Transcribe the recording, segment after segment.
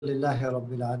لله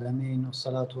رب العالمين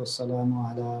والصلاة والسلام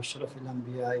على أشرف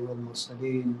الأنبياء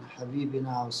والمرسلين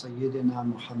حبيبنا وسيدنا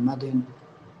محمد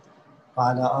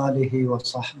وعلى آله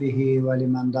وصحبه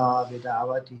ولمن دعا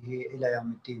بدعوته إلى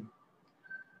يوم الدين.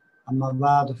 أما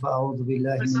بعد فأعوذ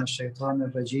بالله من الشيطان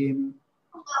الرجيم.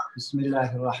 بسم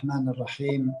الله الرحمن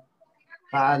الرحيم.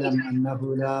 فاعلم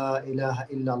أنه لا إله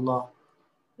إلا الله.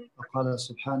 وقال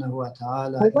سبحانه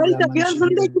وتعالى إلا من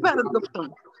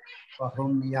شهد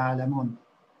وهم يعلمون.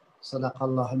 صدق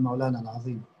الله المولانا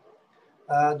العظیم.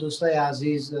 دوستای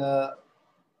عزیز،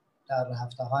 در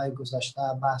هفته‌های گذشته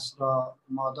بحث را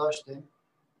ما داشتیم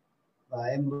و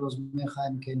امروز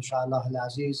می‌خوایم که ان شاء الله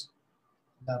العزیز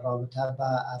در رابطه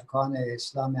با ارکان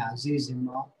اسلام عزیز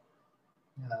ما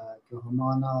که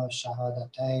همان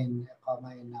شهادتین،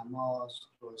 اقامه نماز،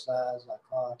 روزه،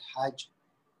 زکات، حج،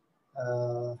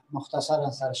 مختصرا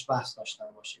سرش بحث داشته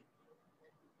باشیم.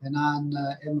 بنان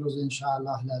امروز ان شاء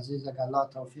الله العزیز اگر الله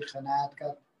توفیق عنایت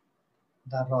کرد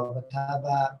در رابطه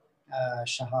با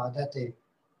شهادت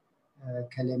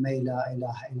کلمه لا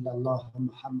اله الا الله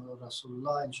محمد رسول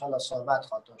الله ان شاء الله صحبت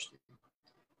خواهد داشتیم.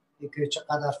 که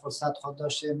چقدر فرصت خود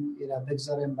داشتیم ایرا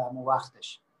بگذاریم به همون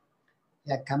وقتش.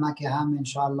 یک کمک هم ان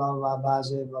شاء الله و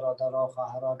بعضی برادرها و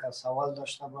خواهرها که سوال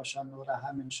داشته باشن او را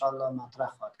هم ان شاء الله مطرح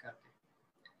خواهد کردیم.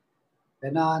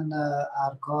 بنان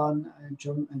ارکان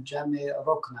جمع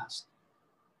رکن است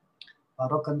و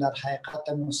رکن در حقیقت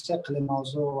مستقل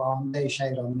موضوع و عمده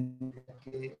شی را میگه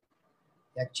که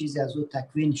یک چیزی از او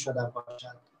تکوین شده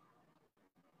باشد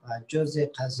و جزء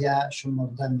قضیه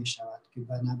شمرده می شود که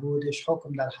به نبودش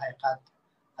حکم در حقیقت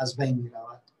از بین می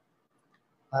رود.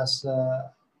 پس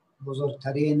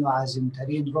بزرگترین و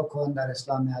عظیمترین رکن در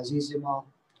اسلام عزیز ما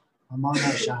همان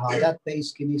شهادت به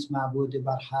است که نیست معبود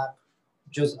بر حق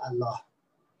جز الله.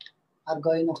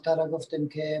 هرگاه این نقطه را گفتیم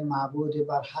که معبود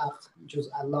بر حق جز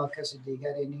الله کسی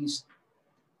دیگری نیست.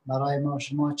 برای ما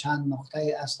شما چند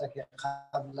نقطه است که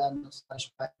قبلا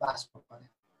سرش بحث بکنیم.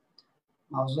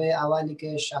 موضوع اولی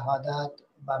که شهادت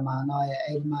به معنای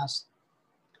علم است،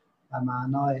 به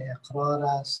معنای اقرار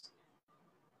است،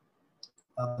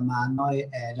 به معنای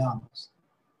اعلام است.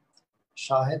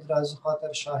 شاهد را از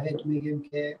خاطر شاهد میگیم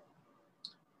که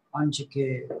آنچه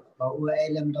که با او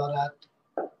علم دارد،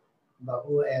 با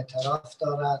او اعتراف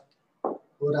دارد،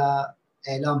 او را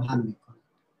اعلام هم میکنه.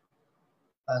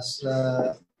 پس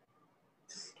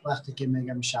وقتی که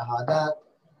میگم شهادت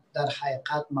در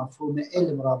حقیقت مفهوم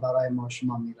علم را برای ما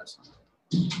شما میرساند.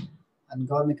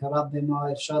 هنگامی که رب ما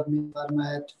ارشاد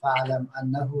میفرماید فاعلم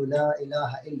انه لا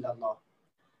اله الا الله،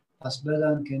 پس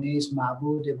بدان که نیست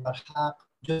معبود بر حق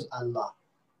جز الله.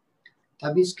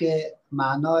 طبیعی است که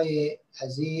معنای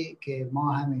ازی که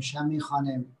ما همیشه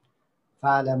میخوانیم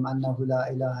فاعلم انه لا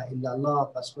اله الا الله،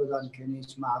 پس بدان که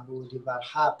نیست معبود بر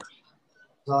حق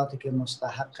ذاتی که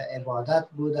مستحق عبادت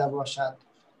بوده باشد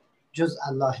جز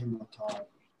الله متعال.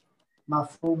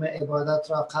 مفهوم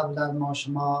عبادت را قبلا ما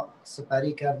شما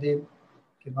سپری کردیم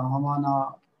که به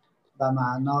همانا به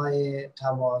معنای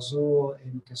تواضع،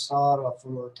 انکسار و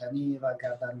فروتنی و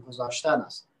گردن گذاشتن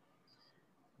است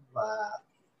و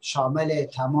شامل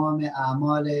تمام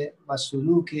اعمال و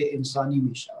سلوک انسانی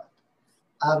می شود.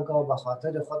 هرگاه به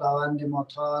خاطر خداوند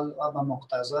متعال و به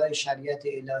مقتضای شریعت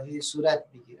الهی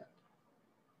صورت بگیرد.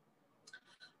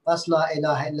 پس لا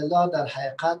اله الا الله در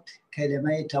حقیقت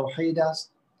کلمه توحید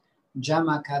است،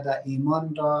 جمع کرده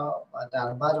ایمان را و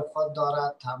در بر خود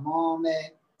دارد تمام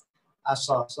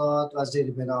اساسات و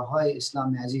زیربناهای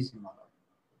اسلام عزیز ما را.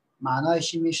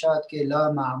 معنایش می شود که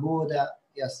لا معبود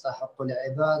یستحق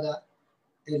العباده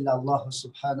الا الله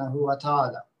سبحانه و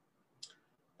تعالی.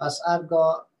 پس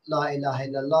هرگاه لا اله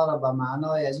الا الله را به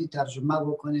معنای ازی ترجمه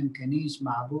بکنیم که نیست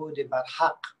معبود بر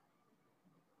حق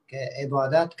که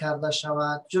عبادت کرده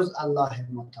شود جز الله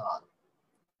متعال.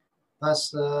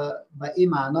 پس به این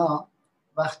معنا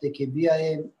وقتی که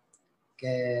بیاییم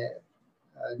که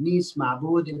نیست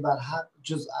معبود بر حق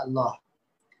جز الله،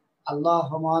 الله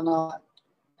همانا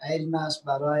علم است،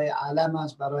 برای علم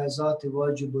است، برای ذات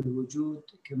واجب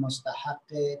الوجود که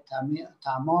مستحق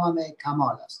تمام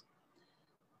کمال است.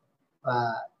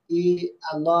 و این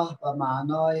الله به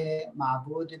معنای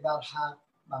معبود بر حق،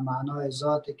 به معنای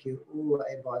ذاتی که او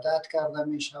عبادت کرده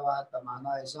می شود، به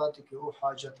معنای ذاتی که او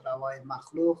حاجت روای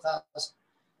مخلوق است،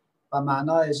 به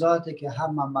معنای ذاتی که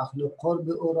همه مخلوق قرب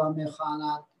او را می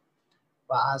خواند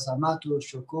و عظمت و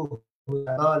شکوه و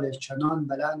جلال چنان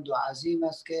بلند و عظیم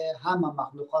است که همه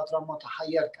مخلوقات را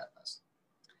متحیر کرده است.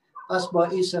 پس با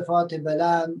این صفات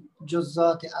بلند جز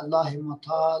ذات الله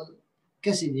متعال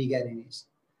کسی دیگری نیست.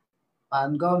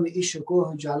 هنگام این شکوه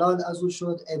و جلال از او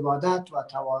شد، عبادت و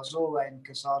تواضع و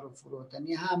انکسار و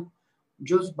فروتنی هم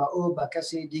جز به او به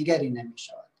کسی دیگری نمی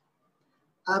شود.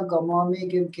 هرگاه ما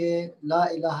میگیم که لا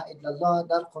اله الا الله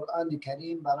در قرآن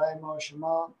کریم برای ما و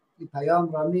شما این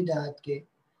پیام را میدهد که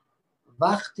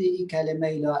وقتی این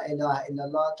کلمه لا اله الا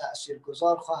الله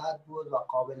تأثیرگذار خواهد بود و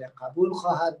قابل قبول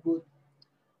خواهد بود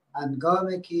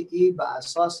هنگامی که این به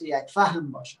اساس یک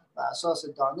فهم باشد، به اساس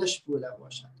دانش بوده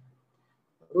باشد.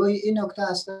 روی این نکته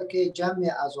است که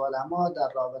جمع از علما در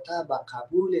رابطه با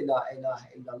قبول لا اله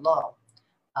الا الله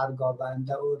هرگاه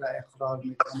بنده او را اقرار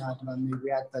میکند و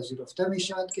میگوید پذیرفته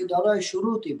میشود که دارای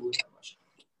شروطی بوده باشد.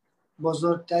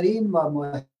 بزرگترین و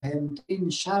مهمترین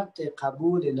شرط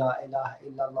قبول لا اله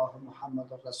الا الله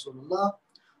محمد رسول الله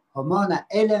همان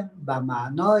علم به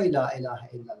معنای لا اله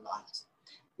الا الله است.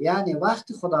 یعنی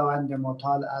وقتی خداوند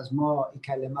متعال از ما این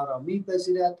کلمه را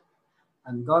میپذیرد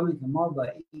هنگامی که ما با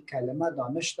این کلمه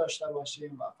دانش داشته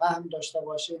باشیم و فهم داشته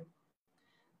باشیم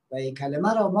و این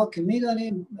کلمه را ما که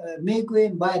میدانیم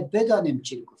میگوییم باید بدانیم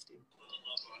چی گفتیم.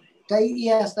 تا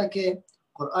این است که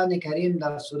قرآن کریم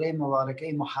در سوره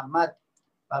مبارکه محمد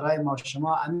برای ما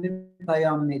شما همین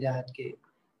پیام میدهد که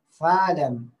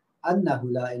فعلم انه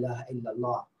لا اله الا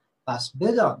الله، پس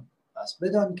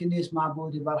بدان که نیست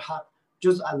معبودی بر حق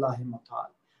جز الله متعال.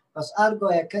 پس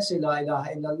هرگاه کسی لا اله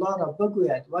الا الله را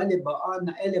بگوید ولی با آن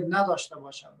علم نداشته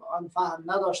باشد، با آن فهم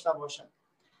نداشته باشد،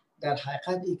 در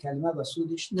حقیقت این کلمه به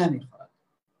سودش نمیخورد.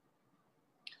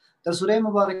 در سوره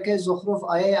مبارکه زخرف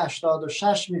آیه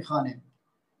 86 میخوانیم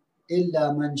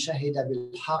الا من شهد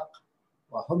بالحق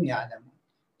و هم یعلمون.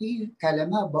 این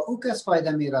کلمه به او کس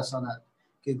فایده میرساند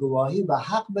که گواهی به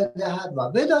حق بدهد و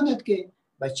بداند که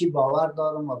به چی باور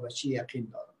دارم و به چی یقین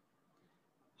دارم.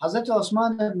 حضرت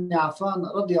عثمان بن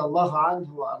عفان رضی الله عنه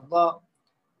و ارضاه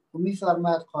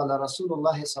میفرماید قال رسول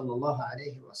الله صلی الله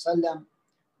علیه و سلم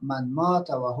من مات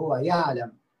و هو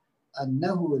یعلم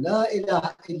انه لا اله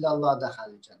الا الله دخل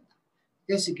الجنه.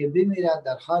 کسی که بمیرد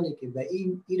در حالی که به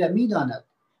این را میداند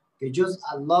که جز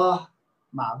الله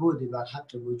معبودی بر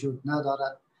حق وجود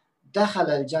ندارد دخل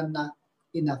الجنه،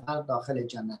 این نفر داخل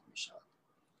جنت می شود.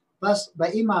 پس به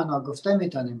این معنا گفته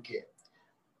میتونیم که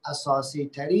اساسی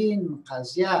ترین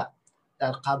قضیه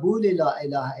در قبول لا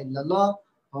اله الا الله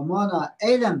همان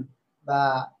علم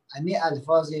و امی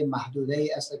الفاظ محدوده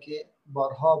است که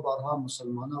بارها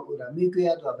مسلمان ها او را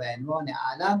میگوید و به عنوان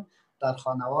علم در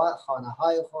خانه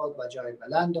های خود و جای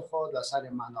بلند خود و سر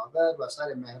منابر و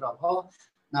سر محراب ها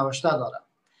نوشته دارد.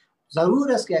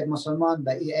 ضرور است که یک مسلمان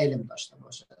به این علم داشته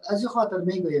باشد. از این خاطر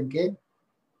میگوییم که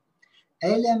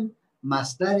علم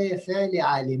مصدر فعل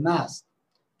علمه است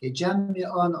که جمع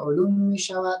آن علوم می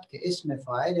شود که اسم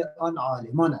فاعل آن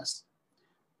عالمان است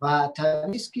و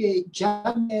طبیعی است که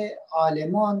جمع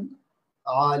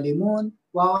عالمون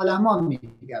و علما می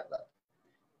گردد.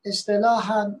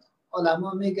 اصطلاحاً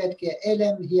علما میگوید که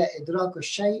علم هی ادراک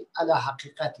الشیء علی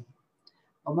حقیقته،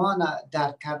 اما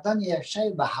درک کردن یک شیء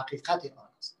به حقیقت آن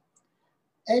است.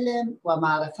 علم و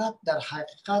معرفت در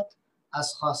حقیقت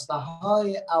از خواسته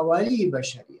های اولی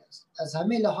بشری است. از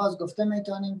همین لحاظ گفته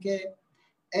میتونیم که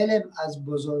علم از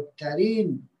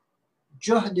بزرگترین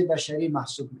جهد بشری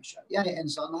محسوب میشد. یعنی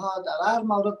انسان ها در هر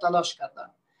مورد تلاش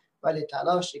کردند ولی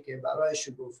تلاشی که برای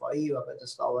شکوفایی و به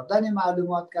دست آوردن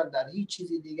معلومات کرد در هیچ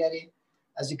چیزی دیگری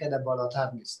از این که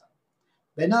بالاتر نیستند.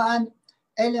 بنابراین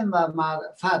علم و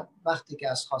معرفت وقتی که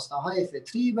از خواسته های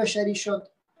فطری بشری شد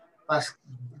پس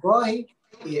گاهی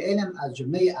این علم از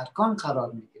جمله ارکان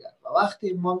قرار میگیرد و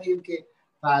وقتی ما میگیم که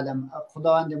فعلم،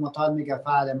 خداوند متعال میگه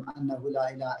فعلم انه لا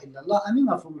اله الا الله، همین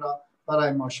مفهوم را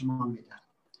برای ما شما میدهد.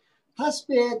 پس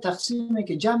به تقسیمی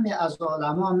که جمع از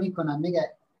علما میکنن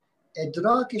میگه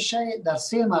ادراک شیء در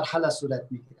 3 مرحله صورت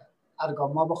میگیرد.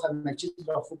 هرگاه ما بخوایم یک چیز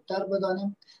را خوبتر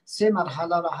بدانیم 3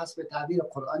 مرحله را حسب تعبیر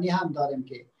قرآنی هم داریم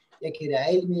که یکی را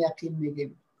علم یقین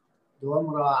میگیم،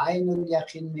 دوم را عین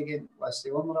الیقین میگیم و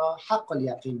سوم را حق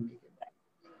الیقین میگیم.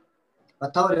 به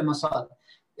طور مثال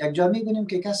یک جا میبینیم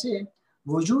که کسی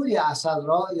وجود عسل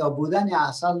را یا بودن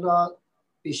عسل را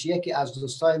پیش یکی از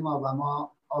دوستای ما و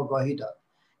ما آگاهی داد.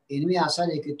 اینمی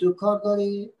عسلی که تو کار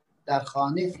داری در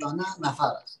خانه فلانه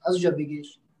نفر است، از جا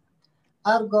بگیش.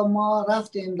 هرگاه ما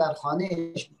رفتیم در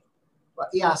خانه و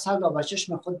این عسل را به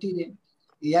چشم خود دیدیم،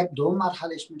 یک 2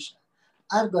 مرحلهش میشه.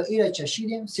 هرگاه این را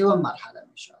چشیدیم 3 مرحله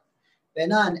میشه.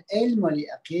 بنابراین علم و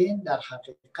یقین در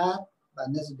حقیقت و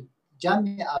نسبت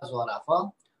جمع از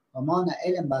عرفا و ما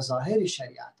علم به ظاهر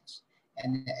شریعت است.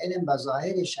 یعنی علم به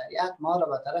ظاهر شریعت ما را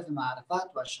به طرف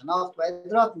معرفت و شناخت و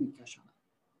ادراک میکشاند.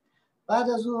 بعد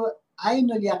از او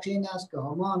عین الیقین است که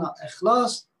همان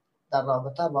اخلاص در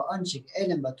رابطه با آنچه که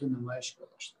علم به تو نمایش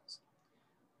گذاشته است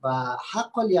و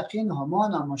حق الیقین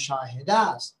همان مشاهده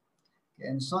است که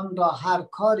انسان را هر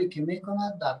کاری که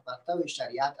میکند در پرتو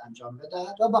شریعت انجام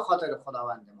بدهد و به خاطر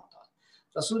خداوند متعال.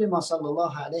 رسول ما صلی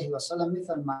الله علیه و سلم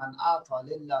میفرماید من اعطى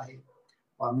لله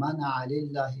و منع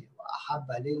لله و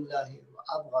احب لله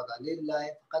و ابغض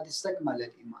لله فقد استكمل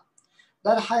الایمان.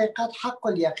 در حقیقت حق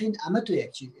الیقین اما تو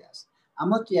یک چیزی است،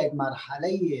 اما تو یک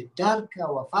مرحله درک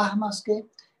و فهم است که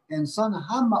انسان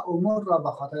همه امور را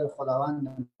به خاطر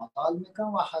خداوند متعال میکنه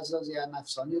و حظاظی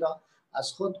نفسانی را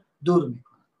از خود دور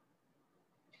میکنه.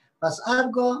 پس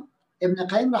هرگاه ابن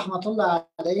قیم رحمت الله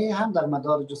علیه هم در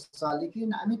مدارج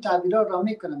السالکین همین تعبیرات را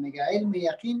میکنه، میگه علم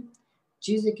یقین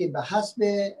چیزی که به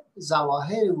حسب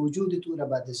ظواهر وجود تو را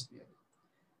به دست بیاری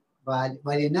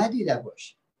ولی ندیده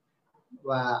باشی،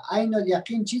 و عین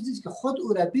الیقین چیزی که خود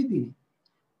او را ببینی،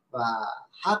 و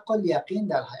حق الیقین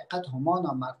در حقیقت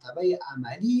همان مرتبه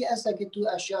عملی است که تو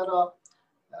اشیا را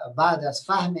بعد از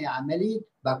فهم عملی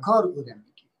به کار او را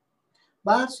میگیری.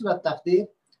 به هر صورت تقدیر،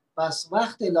 پس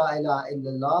وقت لا اله الا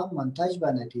الله منتج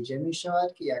به نتیجه می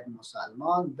شود که یک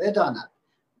مسلمان بداند،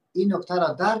 این نکته را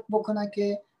درک بکنه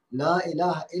که لا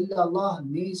اله الا الله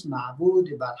نیز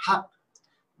معبود بر حق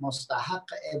مستحق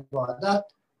عبادت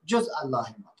جز الله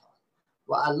متعال،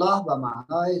 و الله به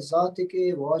معنای ذاتی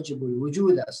که واجب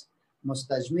الوجود است،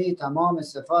 مستجمع تمام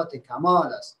صفات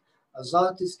کمال است،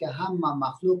 ذاتی است که همه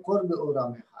مخلوق قرب او را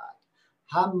میخواهد،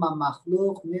 همه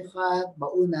مخلوق میخواهد به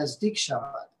او نزدیک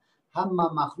شود،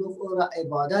 همه مخلوق او را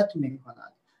عبادت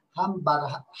میکند، هم بر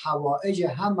حوائج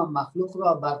همه مخلوق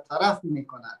را برطرف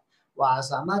میکند و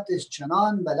عظمتش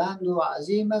چنان بلند و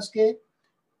عظیم است که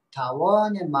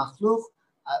توان مخلوق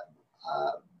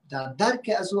در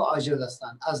درک از او عاجز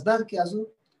هستند، از درک از او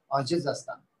عاجز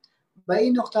هستند. به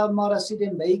این نقطه ما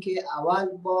رسیدیم به این که اول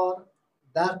بار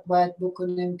درک باید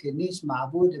بکنیم که نیست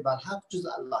معبود بر حق جز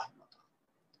الله متعال.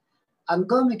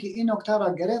 انگامی که این نکته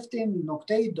را گرفتیم،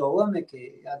 نکته دومی که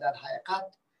یا در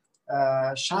حقیقت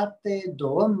شرط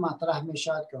دوم مطرح می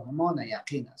شود که همان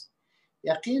یقین است.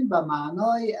 یقین به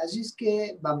معنای عزیز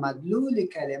که به مدلول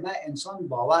کلمه انسان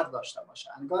باور داشته باشه.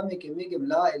 انگامی که میگیم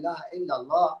لا اله الا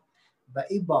الله، به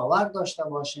این باور داشته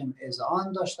باشیم،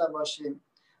 اذعان داشته باشیم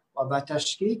و به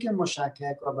تشکیک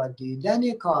مشکک و به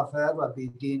دیدن کافر و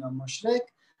بیدین و مشرک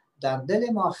در دل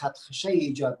ما خدخشه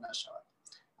ایجاد نشود.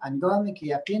 انگامی که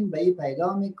یقین به این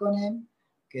پیدا میکنیم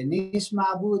که نیست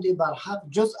معبودی بر حق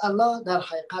جز الله، در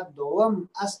حقیقت دوم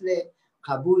اصل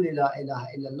قبول لا اله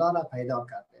الا الله را پیدا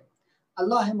کرده.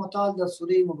 الله متعال در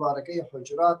سوره مبارکه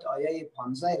حجرات آیه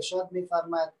 15 ارشاد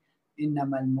می‌فرماید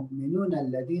انما المؤمنون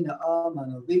الذين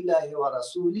آمنوا بالله و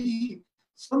رسوله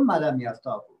ثم لم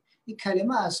يرتابوا. این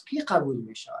کلمه از کی قبول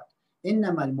می شود؟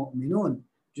 انما المؤمنون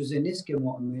جز نیست که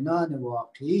مؤمنان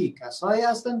واقعی کسایی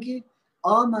هستند که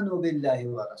آمنوا بالله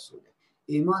و رسوله،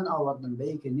 ایمان آوردن به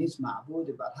اینکه نیست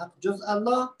معبود بر حق جز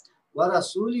الله و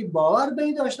رسولی باور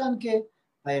به داشتن که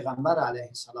پیغمبر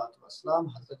علیه السلام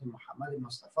حضرت محمد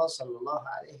مصطفی صلی الله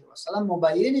علیه و سلم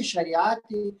مبین شریعت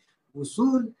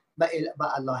وصول به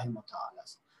الله متعال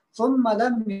است. ثم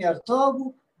لم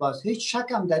یرتابوا، باز هیچ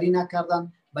شک هم در این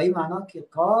نکردن، به این معنا که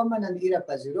کاملا این را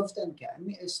پذیرفتن که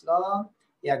همین اسلام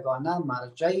یگانه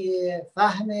مرجع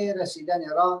فهم رسیدن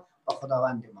را به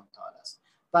خداوند متعال است.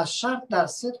 پس شرط در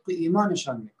صدق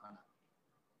ایمانشان میکنه.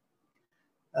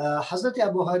 حضرت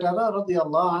ابو هریره رضی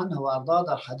الله عنه و ارضاه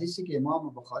در حدیثی که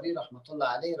امام بخاری رحمت الله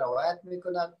علیه روایت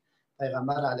میکند،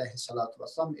 پیغمبر علیه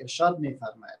السلام ارشاد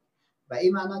میفرماید به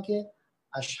این معنی که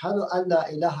اشهد ان لا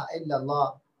اله الا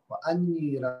الله و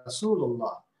انی رسول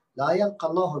الله لا یلقى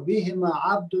الله بهما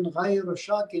عبد غیر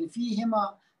شاک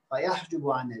فیهما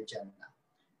فیحجب عن الجنه.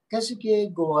 کسی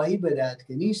که گواهی بدهد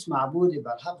که نیست معبود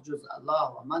بر حق جز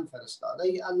الله و من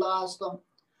فرستاده الله هستم،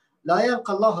 لا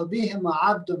یلقى الله بهما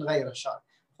عبد غیر شاک،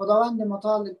 خداوند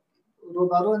متعال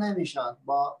روبرو نمیشد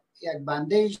با یک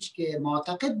بندهش که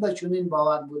معتقد به چنین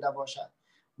باور بوده باشد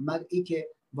مگر ای که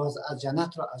باز از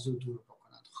جنت را از او دور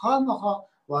بکند. خامخا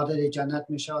وارد جنت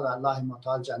میشود و الله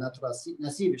متعال جنت را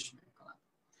نصیبش میکند.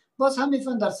 باز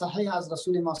همین در صحیح از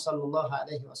رسول ما صلی الله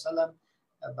علیه و سلم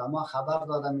به ما خبر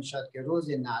داده میشد که روز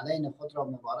نعلین خود را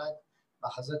مبارک به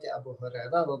حضرت ابو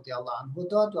هریره رضی الله عنه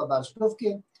داد و برش گفت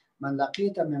که من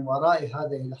لقیت من وراء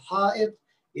هذه الحائط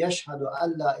يشهد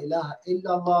ان لا اله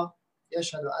الا الله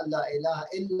يشهد ان لا اله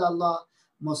الا الله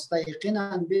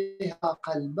مستيقنا بها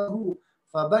قلبه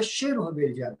فبشره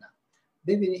بالجنه.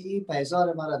 ببینی این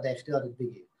پیزار ما را در اختیارت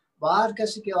بگیر. با هر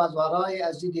کسی که از ورای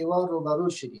از این دیوار روبرو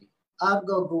شدی،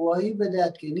 هرگاه گواهی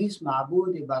بدهد که نیست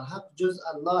معبودی بر حق جز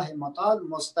الله متعال،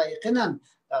 مستيقنا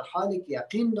در حالی که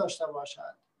یقین داشته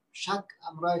باشد، شک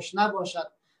امرایش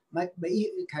نباشد به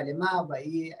این کلمه و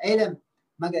این علم،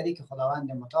 مگر اینکه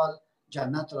خداوند متعال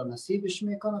جنت را نصیبش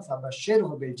میکنه. فبشره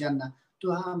بالجنه،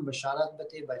 تو هم بشارت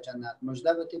بده به جنت،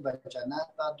 مژده بده به جنت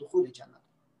و دخول جنت.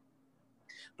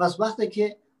 پس وقتی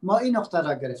که ما این نقطه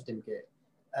را گرفتیم که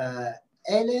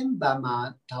علم به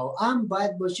معنی توأم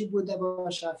باید باشی بوده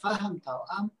باشه، فهم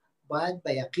توأم باید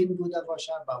به یقین بوده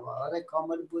باشه، به باور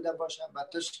کامل بوده باشه، به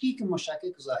تشکیک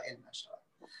مشکک زائل نشود.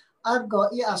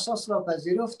 ارگاهی اساس را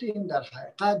پذیرفتیم، در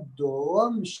حقیقت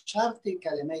دوم شرط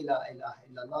کلمه لا اله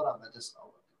الا الله را به دست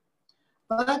آوردیم.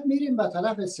 بعد میریم به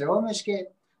طرف سومش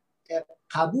که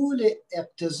قبول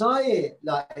اقتضای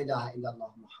لا اله الا الله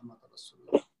محمد رسول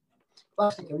الله.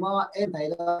 وقتی که ما علم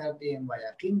پیدا کردیم و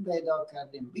یقین پیدا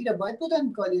کردیم، بیره باید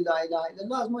بدن که لا اله الا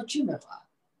الله از ما چی میخواهد،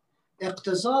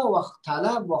 اقتضا و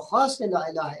طلب و خواست لا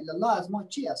اله الا الله از ما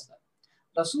چی است.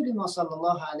 رسول ما صلی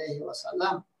الله علیه و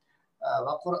سلم و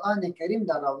قرآن کریم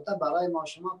در رابطه برای ما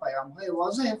شما پیام های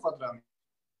واضح خود را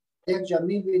یک جا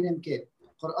میبینیم که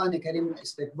قرآن کریم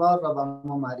استکبار را به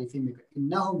ما معرفی میکنه.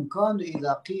 انهم کانوا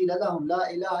اذا قیل لهم لا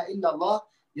اله الا الله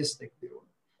یستکبرون.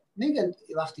 میگه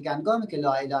وقتی که هنگامی که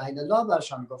لا اله الا الله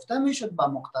برشان گفته میشد با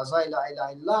مقتضای لا اله الا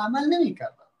الله عمل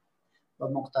نمیکردن، با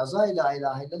مقتضای لا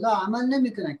اله الا الله عمل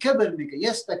نمیکنن، کبر میکنن،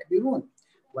 یستکبرون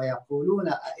و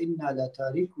یقولون انا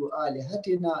لتارکو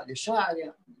آلهتنا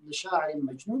لشاعر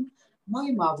مجنون. ما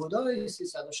این معبودای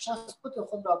 360 بت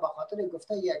خود را به خاطر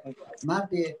گفته یک مرد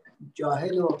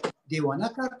جاهل و دیوانه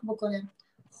ترک بکنیم.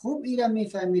 خوب ایرا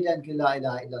میفهمیدن که لا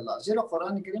اله الا الله، زیرا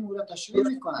قرآن کریم او را تشریح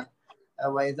میکنن.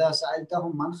 و اذا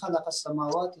سألتهم من خلق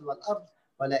السماوات والارض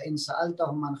ولئن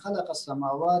سألتهم من خلق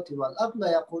السماوات والارض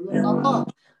ليقولون الله.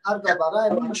 هرگاه برای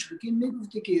مشرکین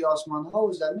میگفتی که آسمان ها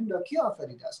و زمین را کی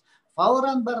آفریده است،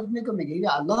 فوراً برات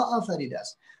میگه الله آفریده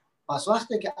است. پس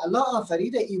وقتی که الله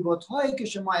آفریده، این بت هایی که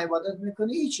شما عبادت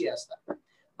میکنی ای چی هستند؟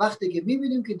 وقتی که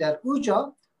میبینیم که در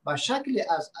اوجا با شکل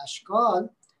از اشکال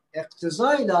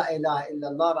اقتضای لا اله الا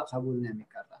الله را قبول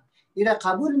نمیکردن. این را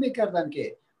قبول میکردن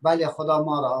که بله خدا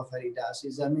ما را آفریده است،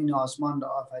 زمین و آسمان را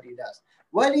آفریده است،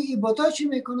 ولی این بت ها چی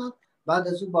میکنند؟ بعد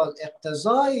از او با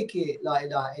اقتضایی که لا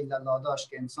اله الا الله داشت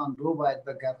که انسان رو باید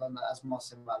بگرداند از ما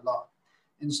سوی الله،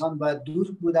 انسان باید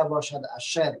دور بوده باشد از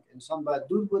شرک، انسان باید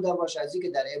دور بوده باشد از اینکه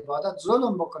در عبادت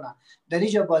ظلم بکنه، در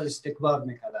اینجا باید استکبار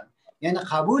میکردن، یعنی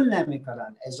قبول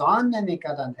نمیکردن، اذعان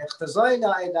نمیکردن، اقتضای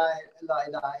لا اله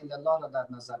الا الله را در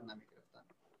نظر نمیگرفتن.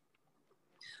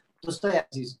 دوستای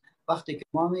عزیز، وقتی که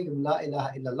ما میگیم لا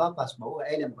اله الا الله، پس با او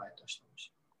علم باید داشته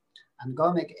باشیم.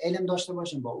 هنگامی که علم داشته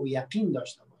باشیم، با او یقین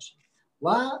داشته باشیم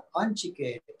و آنچه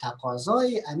که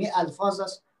تقاضای امی الفاظ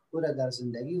است او را در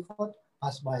زندگی خود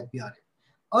پس باید بیاریم.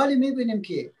 حالی میبینیم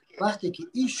که وقتی که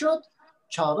این شد،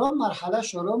 چهارم مرحله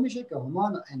شروع میشه که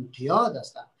همان انقیاد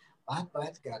است.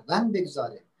 باید گردن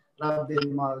بگذاریم. رب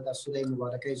ما در سوره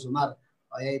مبارکه زمر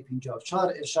آیه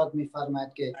 54 ارشاد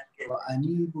میفرماید که و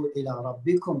انیبوا الی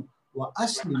ربکم و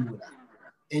اسلموا له.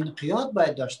 انقیاد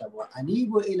باید داشته و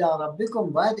انیبوا الی ربکم،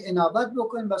 باید انابت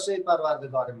بکنیم به سوی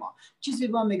پروردگار ما. چیزی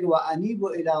با میگه و انیبوا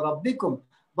الی ربکم،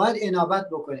 باید انابت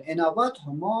بکنیم. انابت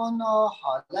همانا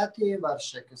حالت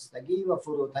ورشکستگی و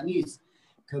فروتنی است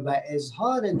که به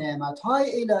اظهار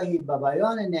نعمتهای الهی، به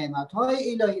بیان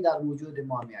نعمتهای الهی در وجود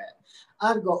ما میآید.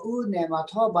 ارگاه او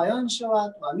نعمتها بیان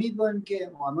شود و میبینیم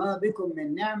که ما بکم من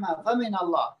نعمه فمن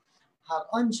الله، هر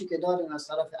آنچه که دارین از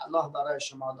طرف الله برای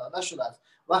شما داده شده است.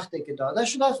 وقتی که داده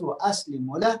شده است و اصلی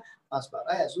موله، پس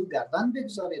برای از او گردن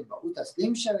بگذارید، با او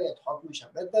تسلیم شوید، حکمش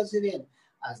بپذیرید،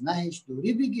 از نهیش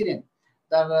دوری بگیرید.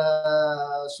 در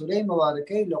سوره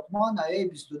مبارکه لقمان آیه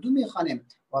 22 میخوانیم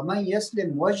و من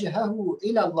یسلم وجهه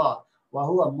الی الله و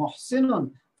هو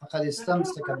محسن فقد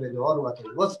استمسک بالعروة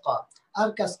الوثقی.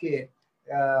 هر کس که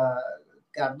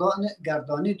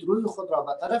گردانید روی خود را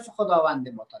به طرف خداوند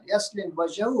متعال، یسلم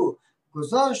وجهه،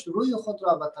 گذاشت روی خود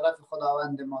را به طرف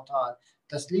خداوند متعال،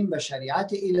 تسلیم به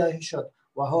شریعت الهی شد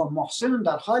و هو محسن،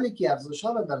 در حالی که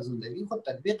ارزش‌ها را در زندگی خود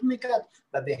تطبیق میکرد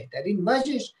به بهترین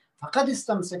وجهش، فقط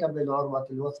استمسک بالعروة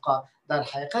الوثقی. در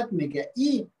حقیقت میگه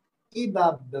ای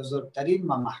به بزرگترین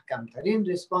و محکمترین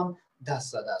ریسپان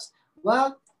دست زده است.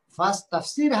 و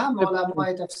تفسیر هم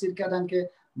علمای تفسیر کردن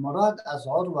که مراد از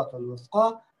عروة الوثقی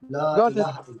لا اله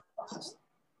الا الله است.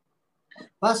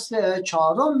 پس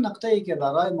چهارم نقطه ای که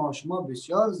برای ما شما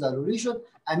بسیار ضروری شد،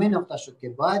 همین نقطه شد که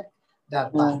باید در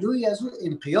پهلوی از او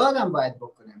انقیاد هم باید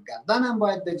بکنیم، گردن هم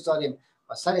باید بگذاریم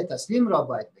و سر تسلیم را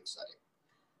باید بگذاریم.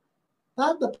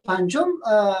 بعد به پنجم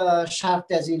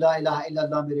شرط از لا اله الا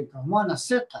الله میریم که همان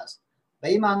صدق است، به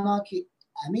این معنا که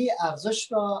امی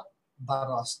ارزش را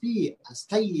براستی از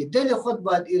ته دل خود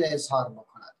باید این را اظهار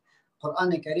بکند.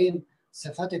 قرآن کریم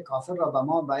صفت کافر را به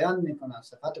ما بیان میکند،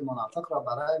 صفت منافق را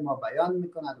برای ما بیان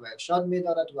میکند و ارشاد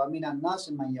میدارد و من الناس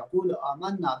من یقول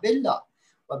آمنا بالله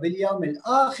و بالیوم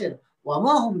الاخر و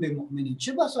ما هم بمؤمنین.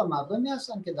 چه بسا مردمی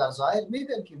هستند که در ظاهر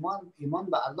میگن که ما ایمان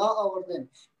به الله آوردیم،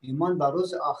 ایمان به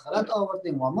روز آخرت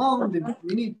آوردیم، و ما هم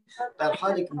بمؤمنین، در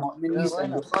حالی که مؤمن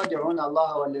نیستند. یخادعون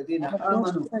الله والذین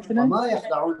آمنوا و ما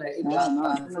یخدعون الا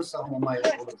انفسهم و ما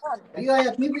یشعرون. این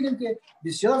آیت میبینیم که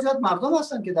بسیار زیاد مردم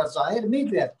هستند که در ظاهر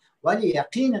میگوید، ولی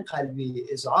یقین قلبی،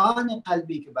 اذعان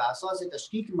قلبی که به اساس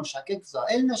تشکیک مشکک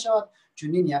زائل نشود،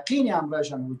 چنین یقینی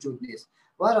امرایشان وجود نیست.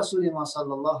 و رسول ما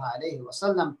صلی الله علیه و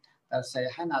سلم در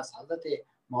صحیحین از حضرت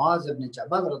معاذ بن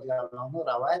جبل رضی الله عنه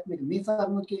روایت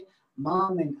می‌فرمود که ما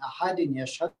من احد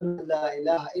یشهد لا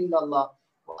اله الا الله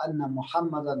و ان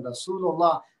محمدا رسول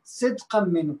الله صدقا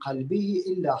من قلبه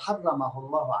الا حرمه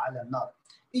الله علی النار.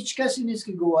 هیچ کسی نیست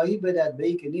که گواهی بدهد به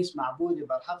اینکه نیست معبود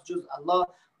برحق جز الله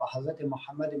و حضرت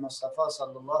محمد مصطفی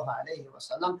صلی الله علیه و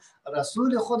سلم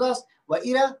رسول خداست، و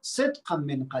ایرا صدقا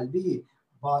من قلبه،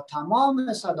 با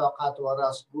تمام صداقت و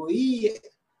راستگویی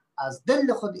از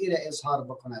دل خود ایره اظهار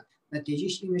بکند.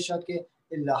 نتیجهش این میشد که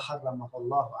الا حرمه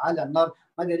الله علی النار،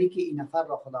 مگر اینکه این نفر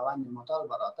را خداوند متعال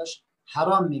بر آتش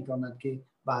حرام میکند که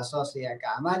به اساس یک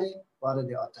عمل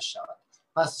وارد آتش شود.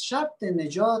 پس شرط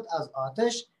نجات از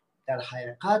آتش در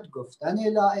حقیقت گفتن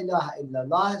لا اله الا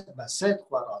الله به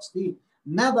صدق و راستی،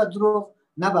 نه به دروغ،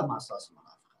 نه به اساس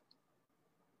منافقت.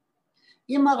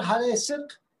 این مرحله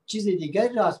صدق چیز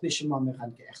دیگری را از پیش ما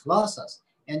میخواد که اخلاص است.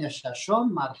 یعنی ششم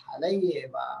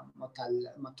مرحله و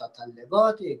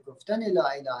متطلبات گفتن لا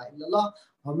اله الا الله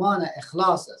همان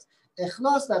اخلاص است.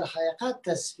 اخلاص در حقیقت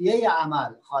تصفیه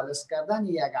عمل، خالص کردن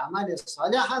یک عمل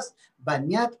صالح است به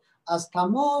نیت از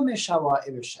تمام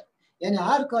شوائب شرک. یعنی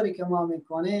هر کاری که ما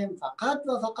میکنیم فقط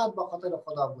و فقط به خاطر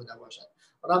خدا بوده باشد.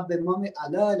 رب ما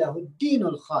الا له الدین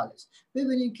الخالص.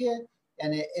 ببینید که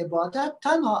یعنی عبادت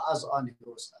تنها از آن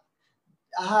اوست.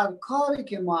 هر کاری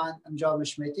که ما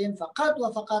انجامش میدیم فقط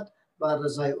و فقط بر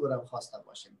رضای او را خواسته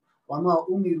باشیم. و ما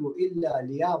امروا الا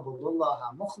لیعبدوا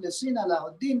الله مخلصین له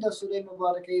الدین، در سوره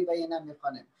مبارکه بیان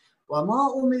میخوانیم و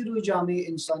ما امروا، جامعه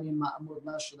انسانی مأمور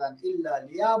نشدن الا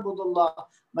لیعبدوا الله،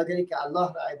 مگر که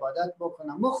الله را عبادت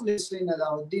بکنه، مخلصین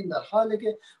له الدین، در حالی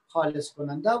که خالص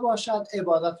کننده باشد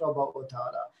عبادت را با او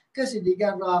تعالی، کسی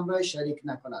دیگر را همراه شریک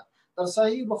نکند. در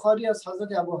صحیح بخاری از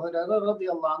حضرت ابو هریره رضی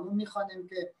الله عنه میخوانیم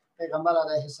که پیغمبر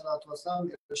علیه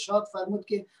السلام ارشاد فرمود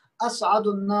که اسعد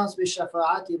الناس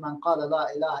بشفاعت من قال لا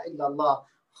اله الا الله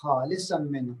خالصا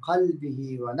من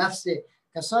قلبه و نفسه.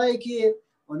 کسایی که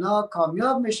اونا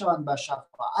کامیاب میشوند به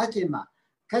شفاعت من،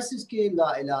 کسی که لا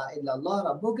اله الا الله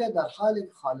را بگه در حالی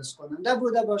که خالص کننده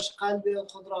بوده باشه قلب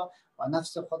خود را و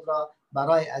نفس خود را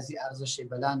برای از این ارزش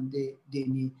بلند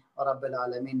دینی و رب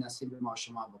العالمین نصیب ما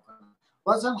شما بکنه.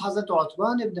 باز هم حضرت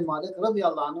عتبان ابن مالک رضی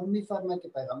الله عنه میفرماید که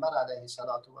پیغمبر علیه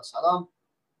السلام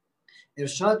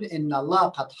ارشاد ان الله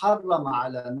قد حرم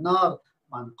علی النار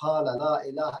من قال لا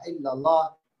اله الا الله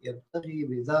یبتغی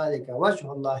بذلك وجه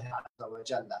الله عز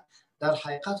وجل. در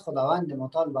حقیقت خداوند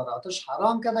متعال بر آتش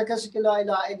حرام کرده کسی که لا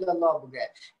اله الا الله بگه،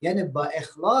 یعنی با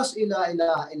اخلاص لا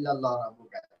اله الا الله را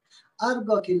بگه.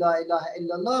 هرگاه که لا اله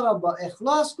الا الله را با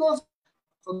اخلاص گفت،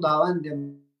 خداوند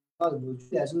متعال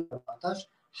وجود از اون آتش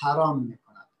حرام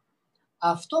میکند.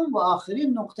 هفتم و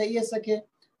آخرین نقطه ای است که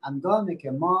انگامی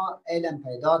که ما علم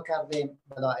پیدا کردیم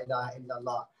لا اله الا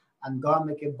الله،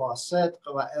 انگامی که با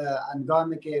صدق و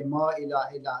انگامی که ما لا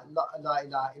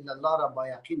اله الا الله را با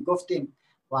یقین گفتیم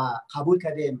و قبول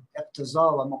کردیم،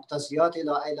 اقتضا و مقتضیات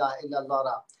لا اله الا الله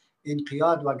را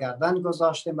انقیاد و گردن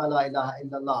گذاشتیم به لا اله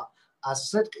الا الله، از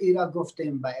صدق ای را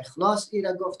گفتیم، به اخلاص ای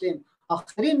را گفتیم.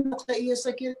 آخرین نقطه ای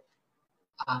است که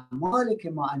اعمالی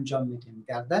که ما انجام میدیم،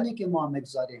 گردنی که ما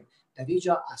میگذاریم، در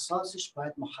اینجا اساسش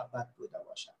باید محبت بوده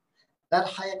باشد. در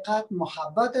حقیقت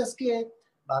محبت است که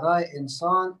برای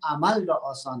انسان عمل را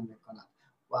آسان میکند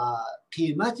و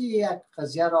قیمت یک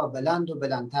قضیه را بلند و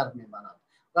بلندتر میبرد.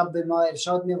 رب ما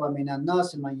ارشاد می و من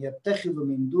الناس من یتخذ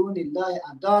من دون الله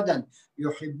اندادا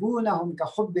یحبونهم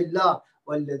کحب الله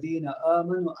والذین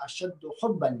آمنوا اشد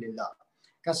حبا لله.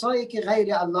 کسایی که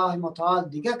غیر الله متعال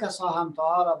دیگه کسا هم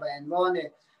را به عنوان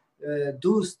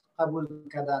دوست قبول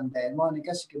کردن، به عنوان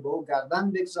کسی که به او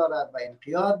گردن بگذارد و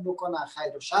انقیاد بکنه،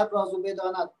 خیر و شر رازو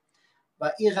بداند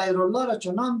و این غیر الله را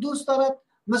چنان دوست دارد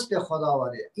مثل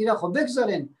خداوند. این را خود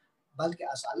بگذارین،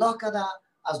 بلکه از الله کده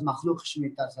از مخلوقش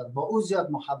میترسد، با او زیاد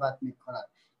محبت میکند.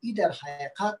 این در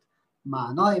حقیقت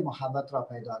معنای محبت را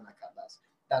پیدا نکرده است.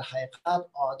 در حقیقت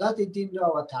عادت دین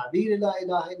را و تعبیر لا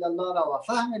اله الا الله را و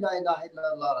فهم لا اله الا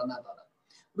الله را ندارد.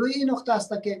 روی این نقطه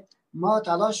است که ما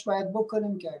تلاش باید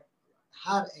بکنیم که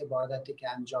هر عبادتی که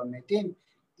انجام میدیم،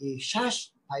 این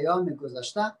 6 پیام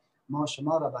گذشته ما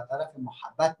شما را به طرف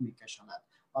محبت میکشاند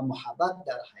و محبت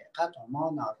در حقیقت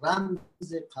همان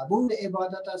رمز قبول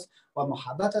عبادت است و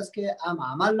محبت است که هم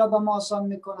عمل را به ما آسان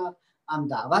میکند، هم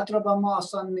دعوت را به ما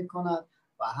آسان میکند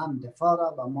و هم دفاع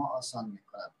را به ما آسان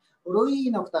میکند. روی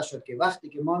این نکته شد که وقتی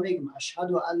که ما میگیم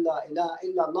اشهد ان لا اله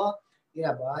الا الله،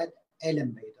 این باید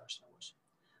علم به داشته باشیم.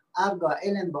 هرگاه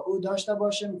علم به او داشته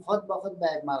باشیم، خود به خود به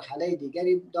یک مرحله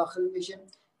دیگری داخل میشیم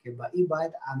که با این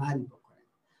باید عمل بکنیم.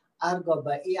 هرگاه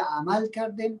به این عمل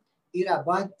کردیم، این را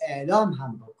باید اعلام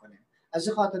هم بکنیم. از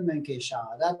این خاطر میگیم که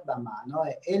شهادت به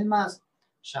معنای علم است،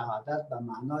 شهادت به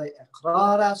معنای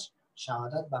اقرار است،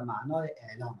 شهادت به معنای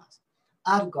اعلام است.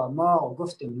 هرگاه ما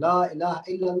گفتیم لا اله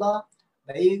الا الله،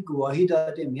 به این گواهی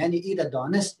دادیم، یعنی این را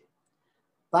دانستیم.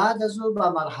 بعد از او به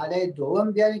مرحله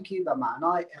دوم بیاریم که به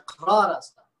معنای اقرار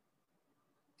است،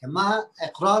 که ما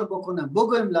اقرار بکنیم،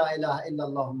 بگویم لا اله الا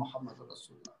الله محمد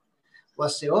رسول الله. و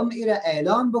سوم این را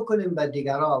اعلام بکنیم به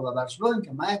دیگران و برش بگویم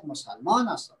که من یک مسلمان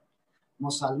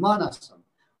هستم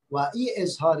و این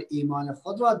اظهار ایمان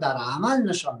خود را در عمل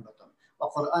نشان بدم. و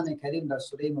قرآن کریم در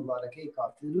سوره مبارکه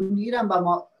کافرون ایران به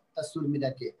ما دستور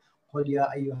میده که قل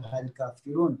یا ایها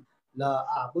الکافرون لا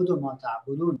اعبد ما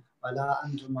تعبدون ولا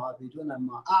انتم عابدون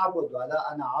ما اعبد ولا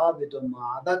انا عابد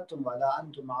ما عبدتم ولا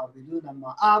انتم عابدون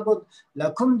ما اعبد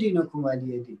لکم دینکم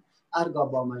ولی دین.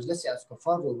 هرگاه با مجلسی از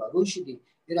کفار روبرو شدی،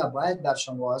 این را باید بر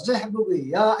شما واضح بگوی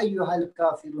یا ایها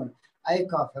الکافرون، ای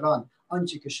کافران،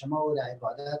 آنچه که شما او را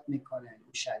عبادت میکنید،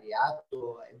 شریعت و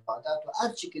عبادت و هر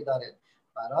چی که دارید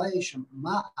برای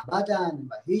شما ابداً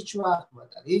و هیچ وقت و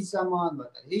در هیچ زمان و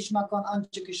در هیچ مکان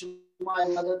آنچه که شما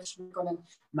عبادتش میکنید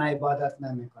ما عبادت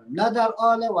نمیکنیم، نه در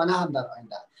آله و نه هم در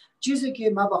آینده. چیزی که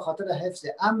ما به خاطر حفظ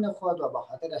امن خود و به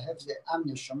خاطر حفظ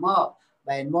امن شما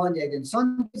به عنوان یک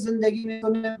انسان زندگی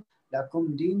میکنیم،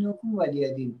 لکم دینکم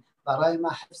ولی دین، برای ما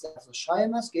حفظ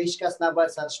شایم است که هیچ کس نباید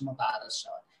سرش متعرض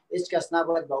شود، هیچ کس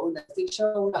نباید به اون نزدیک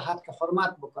شود و حد که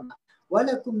حرمت بکنه.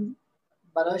 ولکم،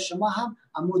 برای شما هم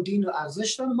امو دین و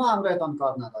ارزش داره، ما امرایتان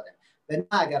کار نداریم. و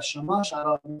اگر شما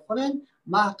شراب میخورین،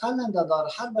 ما اقلا در دار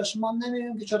حرب به شما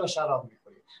نمیگیم که چرا شراب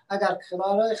میخورید. اگر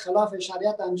خلاف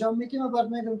شریعت انجام میدیم، ما برات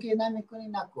میگیم که نمیکنی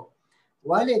نکن،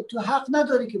 ولی تو حق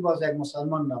نداری که باز یک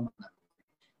مسلمان نمونه.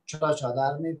 چرا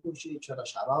چادر میپوشی، چرا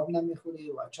شراب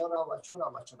نمیخوری و چرا و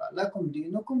چرا و چرا. لکم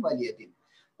دینکم ولی دین.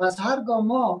 پس هرگاه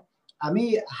ما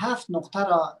امی 7 نقطه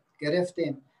را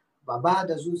گرفتیم و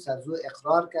بعد از او سرزو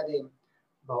اقرار کردیم،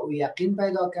 با او یقین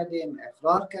پیدا کردیم،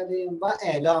 اقرار کردیم و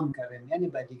اعلام کردیم، یعنی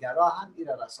به دیگران هم این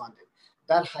را رساندیم.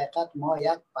 در حقیقت ما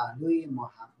یک پهلوی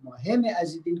مهم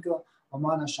از این دین که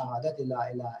همان شهادت لا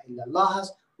اله الا الله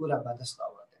است، او را به دست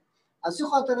آوردیم. از این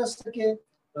خاطر است که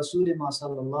رسول ما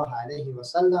صلی الله علیه و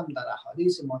سلم در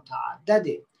احادیث متعدد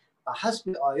و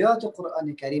حسب آیات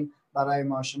قرآن کریم برای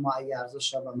ما شما ای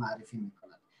ارزش را به معرفی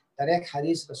میکند. در یک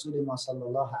حدیث رسول ما صلی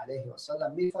الله علیه و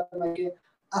سلم میفرماید که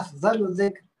افضل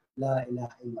ذکر لا اله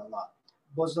الا الله،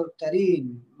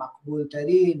 بزرگترین،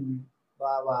 مقبولترین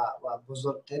و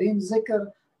بزرگترین ذکر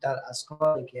در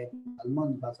اذکاری که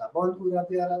مسلمان به زبان او را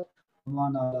بیارد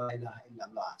همان لا اله الا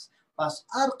الله است. پس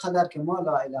هر قدر که ما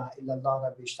لا اله الا الله را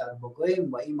بیشتر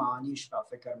بگوییم و این معانیش را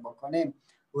فکر بکنیم،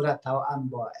 او را توأم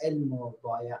با علم و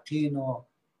با یقین و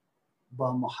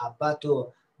با محبت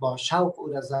و با شوق او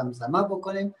را زمزمه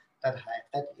بکنیم، در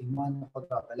حقیقت ایمان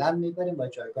خود را بلند میبریم و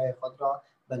جایگاه خود را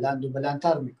بلند و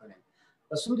بلندتر میکنیم.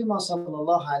 رسول ما صلی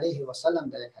الله علیه و سلم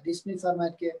در یک حدیث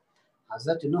میفرماید که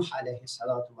حضرت نوح علیه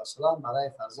السلام برای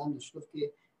فرزندش گفت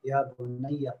که یا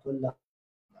بنی قل لا،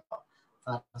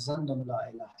 فرزندم لا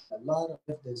اله الا الله را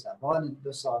حفظ زبانت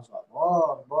بساز و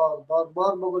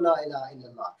بار بگو لا اله الا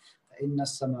الله، فإن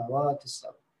السماوات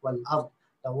والارض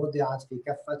لوضعت في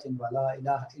كفة ولا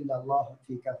اله الا الله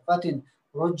في كفة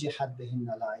رجحت بهن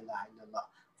لا اله الا الله.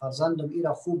 فرزندم این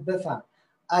را خوب بفهم،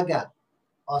 اگر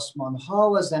آسمان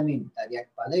ها و زمین در یک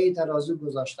پله ترازو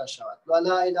گذاشته شود و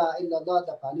لا اله الا الله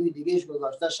در پله دیگهش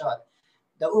گذاشته شود،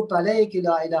 در او پله که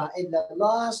لا اله الا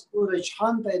الله است او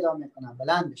رجحان پیدا میکنه،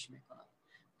 بلندش میکنه.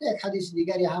 یک حدیث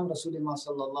دیگری هم رسول ما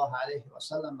صلی الله علیه و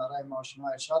سلم برای ما شما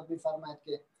ارشاد میفرماید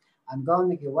که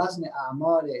هنگامی که وزن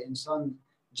اعمال انسان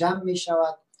جمع می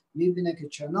شود، میبینه که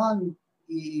چنان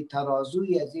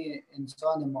ترازوی از این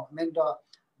انسان مؤمن را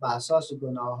به اساس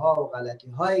گناه ها و غلطی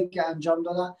هایی که انجام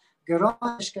داده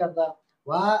گرانش کرده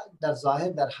و در ظاهر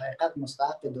در حقیقت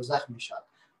مستحق دوزخ می شود.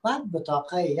 بعد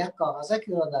بطاقه یک کاغذه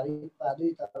که را در این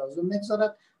پهلوی ترازو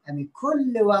میگذارد، همین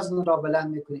کل وزن را بلند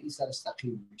میکنه، این سر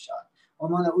استقیم می شود.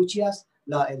 امان او چی است؟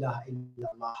 لا اله الا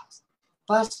الله است.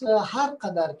 پس هر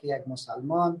قدر که یک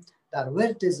مسلمان در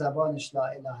ورد زبانش لا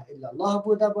اله الا الله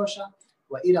بوده باشه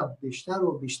و این را بیشتر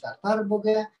و بیشترتر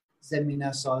بگه،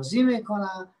 زمینه سازی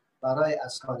میکنه برای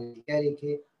اذکار دیگری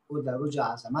که او در اوج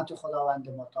عظمت خداوند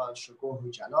متعال، شکوه و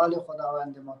جلال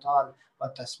خداوند متعال و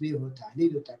تسبیح و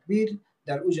تهلیل و تکبیر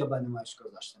در اوج به نمایش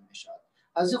گذاشته می شود.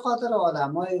 از این خاطر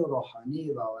علمای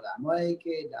روحانی و علمایی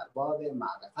که در باب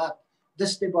معرفت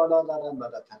دست بالا دارن و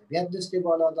در تربیت دست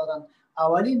بالا دارن،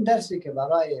 اولین درسی که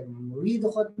برای مرید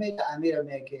خود میده امیر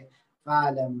میگه که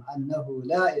فعلم انه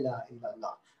لا اله الا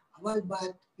الله. اول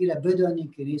باید ایره بدانی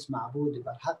که نیست معبود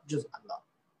بر حق جز الله.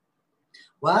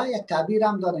 و یک تعبیر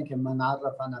هم دارن که من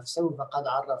عرف نفسه فقد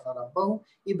عرف ربه.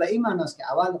 این به این معنی است که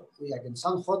اول یک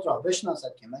انسان خود را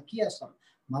بشناسد که من کی هستم،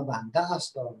 من بنده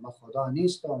هستم، من خدا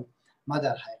نیستم، من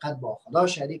در حقیقت با خدا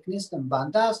شریک نیستم،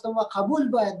 بنده هستم و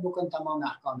قبول باید بکن تمام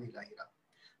احکام الهی را.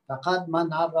 فقط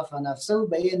من عرف نفسه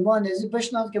به این معنی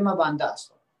بشناسد که من بنده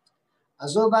هستم.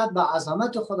 از او بعد به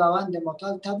عظمت خداوند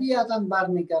متعال طبیعتا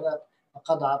برمیگردد.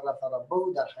 فقد عرف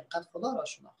ربه، در حقیقت خدا را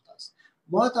شناخته است.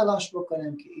 ما تلاش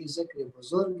بکنیم که این ذکر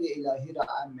بزرگ الهی را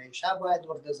همیشه باید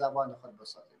ورد زبان خود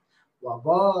بسازیم و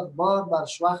بار بار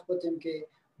برش وقت بتیم که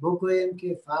بگوییم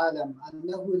که فعلم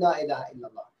انه لا اله الا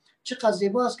الله. چقدر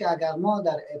زیباست که اگر ما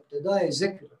در ابتدای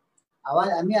ذکر اول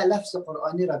امی لفظ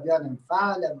قرآنی را بیاریم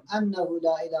فعلم انه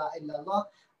لا اله الا الله،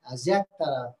 از یک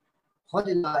طرف خود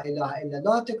لا اله الا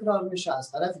الله تکرار میشه،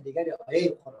 از طرف دیگری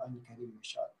آیه قرآن کریم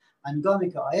میشه. انگامی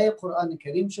که آیه قرآن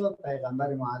کریم شد،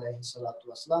 پیغمبر ما علیه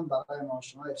السلام برای ما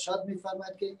شما ارشاد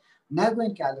میفرماید که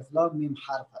نگوین که الف لام میم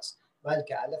حرف است،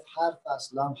 بلکه الف حرف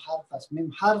است، لام حرف است،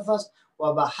 میم حرف است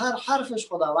و به هر حرفش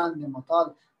خداوند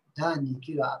متعال ده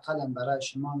نیکی را اقلا برای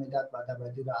شما میداد و ده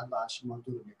بدی را الله از شما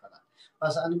دور میکند.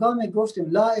 پس انگامی گفتیم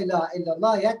لا اله الا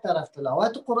الله، یک طرف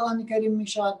تلاوت قرآن کریم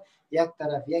میشد، یک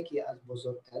طرف یکی از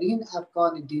بزرگترین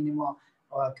ارکان دین ما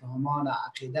و که همان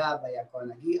عقیده و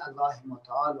یگانگی الله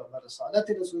متعال و رسالت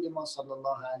رسول ما صلی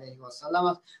الله علیه و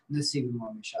سلم نصیب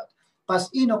ما میشد. پس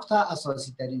این نقطه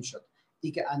اساسی ترین شد،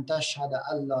 ای که انت شهد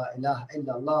الله اله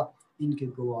الا الله، این که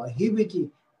گواهی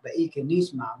بدی به ای که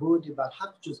نیست معبود بر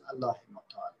حق جز الله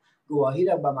متعال. گواهی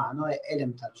را به معنای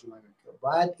علم ترجمه میکنه،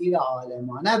 باید این را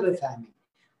عالمانه بفهمی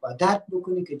و درک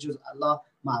بکنی که جز الله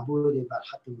معبود بر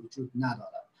حق وجود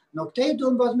ندارد. نکته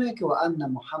دوم باز میگه که و ان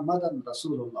محمد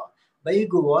رسول الله، به این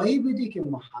گواهی بدی که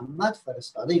محمد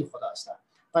فرستاده خدا است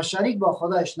و شریک با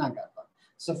خدایش نگردان،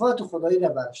 صفات خدایی را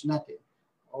برش نده،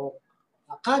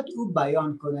 فقط او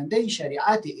بیان کننده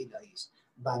شریعت الهی است،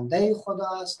 بنده خدا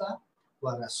است و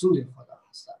رسول خدا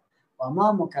است و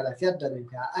ما مکلفیت داریم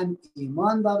که هم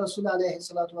ایمان بر رسول علیه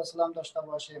السلام داشته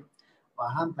باشیم و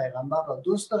هم پیغمبر را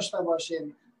دوست داشته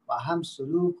باشیم و هم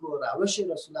سلوک و روش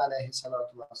رسول علیه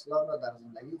السلام را در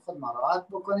زندگی خود مراعات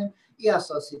بکنیم. این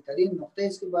اساسی ترین نقطه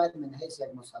است که باید من حیث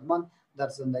یک مسلمان در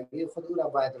زندگی خود او را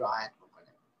باید رعایت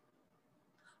بکنیم.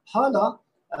 حالا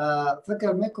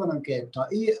فکر میکنم که تا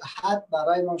این حد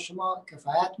برای ما شما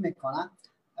کفایت میکنه.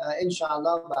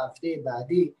 انشاءالله به هفته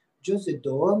بعدی جزء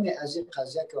دوم از این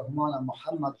قضیه که همان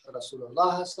محمد رسول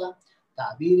الله هست،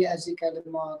 تعبیر از این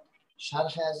کلمات،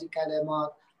 شرح از این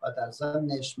کلمات و در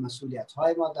ضمنش مسئولیت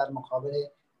های ما در مقابل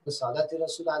رسالت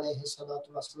رسول علیه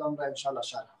السلام را انشاءالله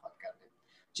شرح خواهد کردیم.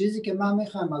 چیزی که من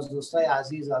میخوام از دوستای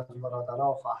عزیز، از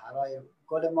برادرها و خواهرای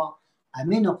کل ما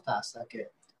همین نقطه است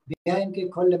که بیایم که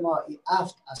کل ما این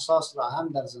 7 اساس را هم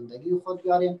در زندگی خود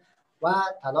بیاریم و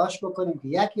تلاش بکنیم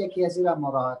که یکی از این را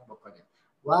مراعات بکنیم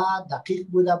و دقیق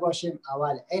بوده باشیم.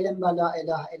 اول علم به لا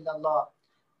اله الا الله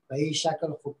به این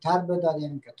شکل خوبتر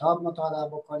بدانیم، کتاب مطالعه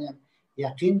بکنیم،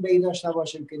 یقین به این داشته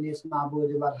باشیم که نیست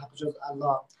معبود بر حق جز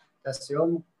الله،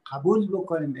 دستیام قبول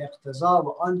بکنیم اقتضا و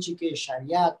آنچه که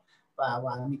شریعت و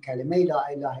همین کلمه لا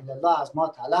اله الا الله از ما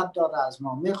طلب داره، از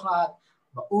ما میخواهد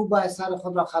و او باید سر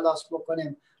خود را خلاص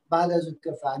بکنیم. بعد از اون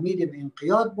که فهمیدیم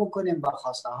انقیاد بکنیم با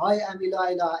خواسته های لا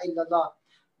اله الا الله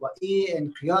و این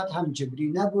انقیاد هم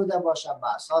جبری نبوده باشه،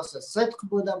 به اساس صدق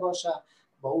بوده باشه،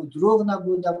 با او دروغ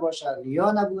نبوده باشه،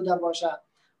 ریا نبوده باشه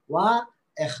و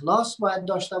اخلاص باید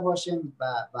داشته باشیم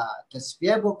و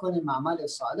تصفیه بکنیم عمل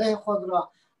صالح خود را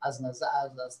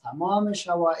از تمام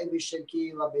شوائب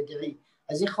شرکی و بدعی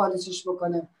از این خالصش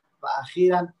بکنیم و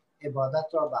اخیراً عبادت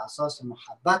را به اساس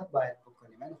محبت باید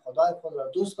بکنیم، یعنی خدای خود را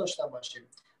دوست داشته باشیم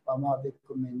و ما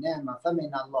بكم من نعمة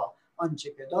فمن الله،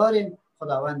 آنچه که داریم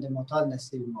خداوند متعال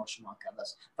نصیب ما شما کرده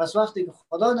است. پس وقتی که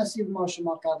خدا نصیب ما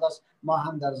شما کرده است، ما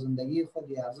هم در زندگی خود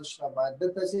ارزش را باید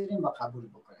بپذیریم و قبول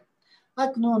بکنیم.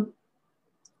 اکنون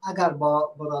اگر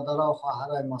با برادرها و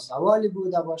خواهرای ما سوالی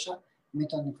بوده باشه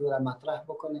میتونید که را مطرح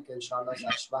بکنید که انشاءالله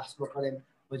سرش بحث بکنیم.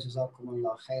 و جزاکم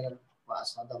الله خیرا و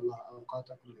اسعد الله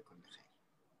اوقاتکم بكل خیر.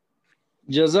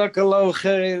 جزاک الله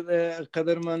خیر.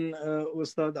 قدرمن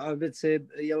استاد عابد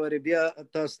صاحب یو بیا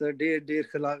تاسو ډیر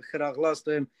ښه راغلاست.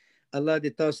 الله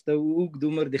دې تاسو ته اوږد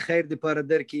عمر د خیر د پاره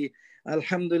درکړي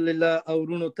الحمدلله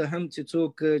اورونو ته هم چې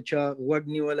څوک چا غوږ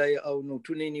نیولی او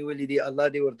نوټونه نیولي دي الله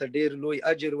دې ورته ډیر لوی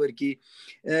اجر ورکړي.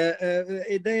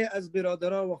 ایده از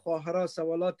برادرها و خواهرها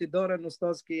سوالات دارن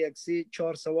استاد که یک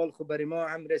 3-4 سوال خو برای ما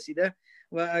هم رسیده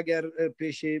و اگر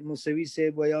پیش موسوی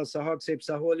صاحب و یا سحاق صاحب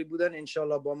سوالی بودن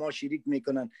انشالله با ما شریک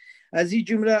میکنن. از این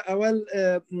جمله اول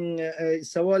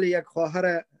سوال یک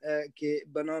خواهر که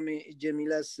به نام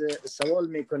جمیله سوال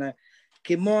میکنه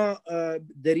که ما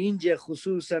در اینجا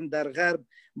خصوصا در غرب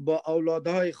با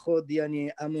اولادهای خود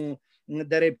یعنی امو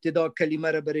در ابتدا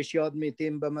کلمه را برش یاد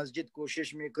میتیم، به مسجد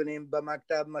کوشش میکنیم، به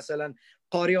مکتب مثلا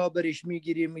قاریا برش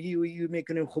میگیریم، یو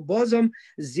میکنیم، خب بازم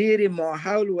زیر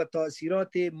ماحول و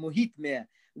تاثیرات محیط میه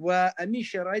و امی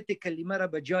شرایط کلمه را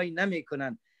به جای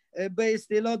نمیکنن. به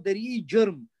اصطلاح در این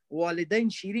جرم والدین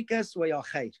شریک است و یا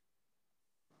خیر؟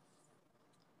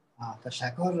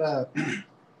 تشکر.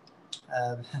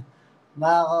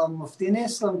 من مفتی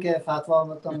نیستم که فتوا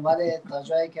بدم، ولی تا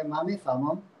جایی که من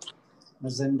میفهمم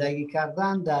زندگی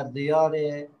کردن در دیار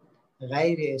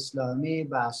غیر اسلامی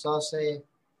به اساس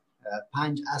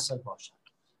 5 اصل باشد.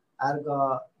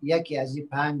 هرگاه یکی از این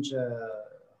 5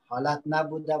 حالت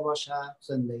نبوده باشه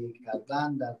زندگی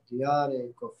کردن در دیار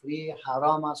کفری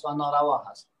حرام است و ناروا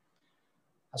است.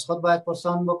 از خود باید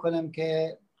پرسان بکنیم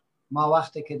که ما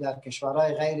وقتی که در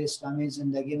کشورهای غیر اسلامی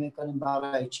زندگی میکنیم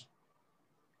برای چی؟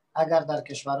 اگر در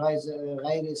کشورهای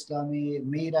غیر اسلامی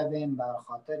می رویم به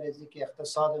خاطر از که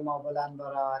اقتصاد ما بلند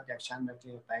برود، یک چند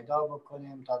رفیق پیدا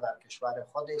بکنیم تا در کشور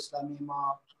خود اسلامی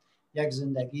ما یک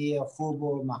زندگی خوب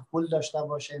و مقبول داشته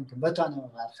باشیم که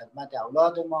بتانیم در خدمت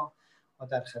اولاد ما و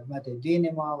در خدمت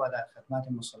دین ما و در خدمت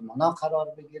مسلمانان قرار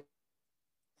بگیریم.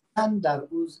 در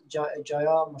اون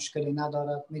جایا مشکلی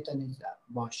ندارد، میتونید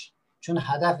باشید چون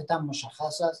هدفت هم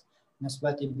مشخص است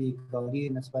نسبت بیکاری،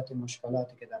 نسبت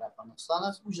مشکلاتی که در افغانستان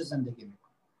است اونجا زندگی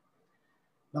میکنیم.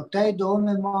 نکته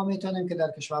دوم ما میتونیم که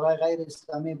در کشورهای غیر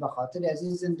اسلامی به خاطر از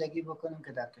این زندگی بکنیم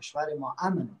که در کشور ما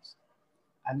امن است.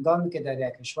 هنگامی که در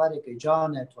یک کشوری که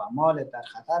جانت و مالت در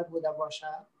خطر بوده باشه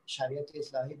شریعت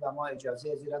اسلامی به ما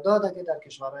اجازه زیرا داده که در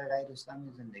کشورهای غیر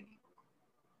اسلامی زندگی بکنیم.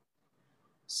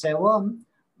 سوم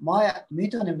ما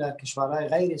میتونیم در کشورهای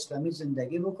غیر اسلامی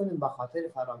زندگی بکنیم به خاطر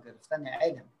فرا گرفتن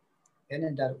علم.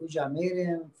 یعنی در اوجا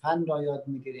میریم فن را یاد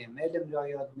میگیریم، علم را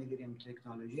یاد میگیریم،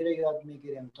 تکنولوژی را یاد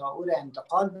میگیریم تا او را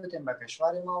انتقال بدیم به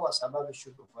کشور ما و سبب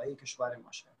شکوفایی کشور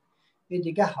ما شد. این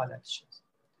دیگه حالتش است.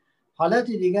 حالت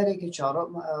دیگری که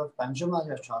پنجم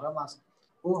یا چهارم است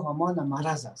او همان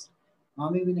مرض است. ما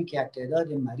میبینیم که یک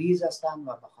تعداد مریض هستند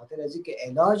و به خاطر از اینکه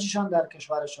علاجشان در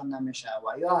کشورشان نمیشه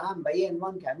و یا هم به این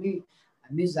عنوان که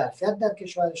همین ظرفیت در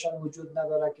کشورشان وجود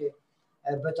نداره که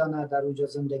بتانه در اونجا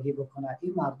زندگی بکنه،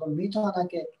 این مردم میتونه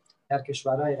که در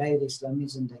کشورهای غیر اسلامی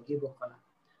زندگی بکنه.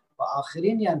 و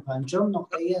آخرین یعنی پنجم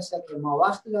نقطه ای است که ما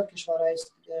وقتی در کشورهای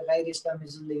غیر اسلامی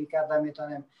زندگی کرده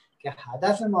میتونیم که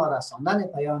هدف ما رساندن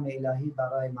پیام الهی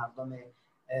برای مردم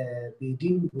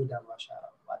بیدین بوده باشه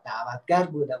و دعوتگر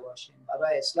بوده باشیم،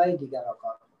 برای اصلاح دیگران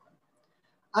کار بکنیم.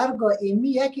 هرگاه اینی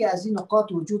یکی از این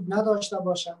نقاط وجود نداشته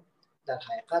باشه در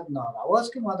حقیقت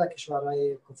نارواست که ما در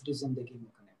کشورهای کفری زندگی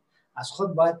میکنیم. از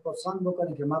خود باید پرسان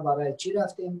بکنیم که ما برای چی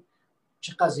رفتیم،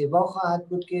 چقدر زیبا خواهد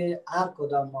بود که هر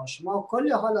کدام ما شما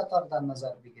کل حالات را در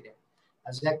نظر بگیریم.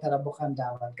 از یک طرف بخوایم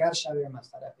دعوتگر شویم،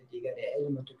 از طرف دیگر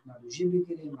علم و تکنولوژی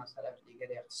بگیریم، از طرف دیگر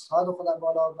اقتصاد خود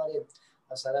بالا ببریم،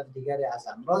 از طرف دیگر از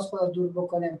امراض خود دور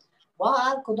بکنیم و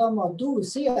هر کدام ما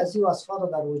 2-3 از این وصفات را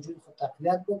در وجود خود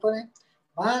تقویت بکنیم.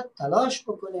 بعد تلاش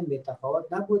بکنیم به تفاوت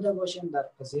نبوده باشیم در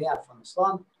قضیه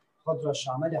افغانستان، خود را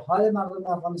شامل حال مردم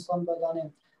افغانستان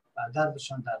بدانیم و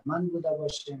دردشان دردمند بوده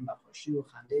باشیم و خوشی و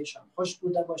خندهشان خوش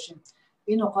بوده باشیم.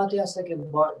 این نقاطی است که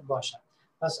باشد.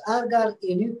 پس اگر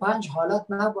این 5 حالت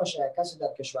نباشه کسی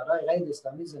در کشورهای غیر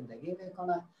اسلامی زندگی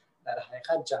میکنه در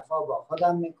حقیقت جفا با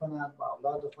خودم میکند، با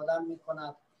اولاد خودم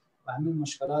میکند و همین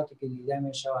مشکلاتی که دیده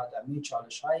میشود، همین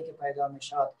چالش هایی که پیدا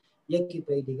میشود یکی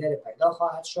پی دیگر پیدا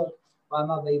خواهد شد و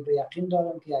ما به یقین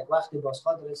دارم که یک وقتی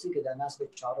بازخواد رسی که در نسل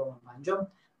 4 و 5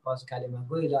 باز کلمه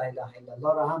گوی لا اله الا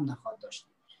الله را هم نخواهد داشت.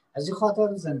 از این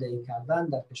خاطر زندگی کردن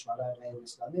در کشورهای غیر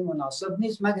اسلامی مناسب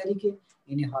نیست مگر اینکه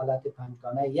این حالت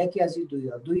پنجگانه یکی از این 2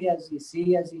 یا 2 از این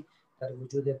 3 از این در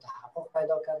وجود تحقق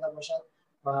پیدا کرده باشد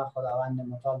و خداوند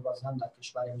متعال باز هم در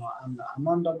کشور ما امن و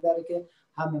امان را بیاره که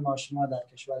همه ما شما در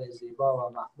کشور زیبا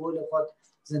و مقبول خود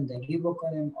زندگی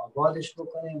بکنیم، آبادش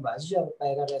بکنیم و از جا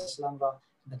پیغمبر اسلام را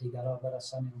به دیگران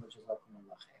برسانیم. و جزاکم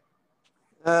الله خیر.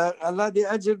 الله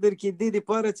دې اجر درکړي. دې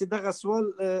دپاره چې دغه سوال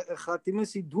خاتمه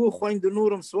سي 2 خویندو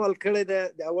نورم سوال کړی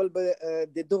ده. د اول به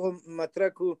د دغه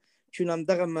مترکو چون هم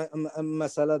دغه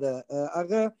مسله ده.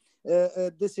 هغه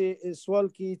داسې سوال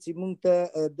کوي چې موږ ته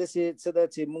داسې څه ده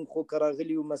چې موږ خو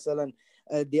راغلي یو مثلا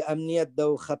د امنیت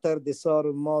د خطر د سار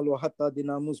مال او حتی د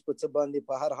ناموس په څه باندې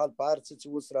په هر حال په هر څه چې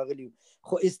اوس راغلي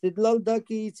خو استدلال دا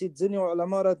کوي چې ځینې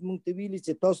علما راته موږ ته ویلي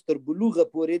چې تاسو تر بلوغه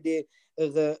پورې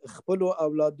د خپلو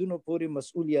اولادونو پورې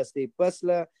مسؤل یاستئ پس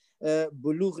له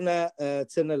بلوغ نه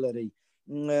څه نه لرئ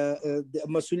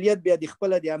مسؤلیت بیا د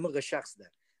خپله د همغه شخص ده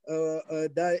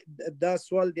دا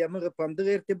سوال د همغه په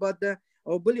همدغه ارتباط ده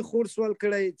او بل خور سوال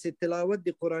کړی چې تلاوت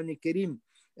د قرآن کریم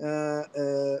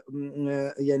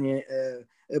یعنی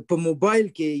په موبایل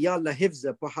کې یا له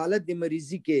حفظه په حالت د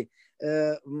مریضي کې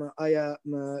آیا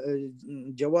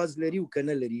جواز لري او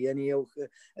کنه لري یعنی یو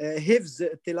حفظ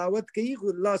تلاوت کوي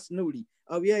لاس نه وړي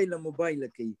او یا له موبایل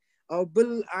کوي او بل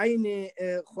عین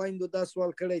خويندو دا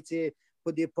سوال کړی چې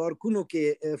په دې پارکونو کې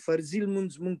فرضي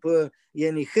لمونځ مونږ په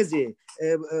یعنی ښځې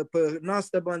په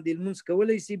ناسته باندې لمونځ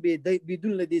کولی شي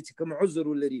بدون له دې چې کوم عذر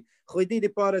ولري خو دې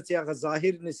دپاره چې هغه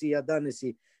ظاهر نسي یا دا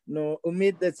نسي نو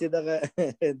امید ده چې دغه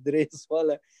درې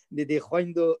سواله د دې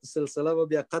خویندو سلسله به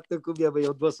بیا قطع کړو بیا به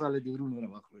یو دوه سواله د ورونو نه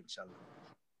واخلو انشاءالله.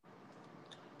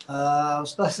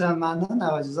 استاد مننه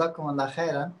او جزاکم الله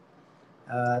خیرا.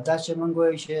 دا چې موږ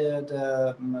وایو چې د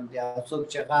څوک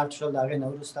چې غلط شو د هغې نه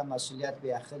وروسته مسؤلیت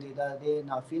بیا اخلي دا د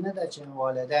نافي نه ده چې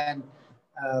والدین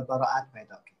براعت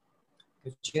پیدا کړي که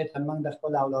چېرته موږ د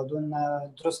خپل اولادونو نه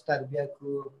درست تربیه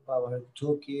کړو په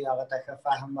وړکتوب کې هغه ته ښه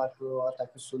فهم ورکړو هغه ته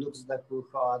ښه سلوک زده کړو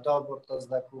ښه آداب ورته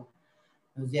زده کړو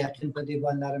زه یقین په دې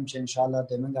باندې لرم چې انشاءالله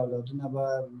د موږ اولادونه به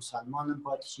مسلمان هم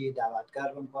پاتې شي دعوتګر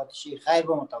به هم پاتې شي خیر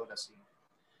به ورته ورسېږي.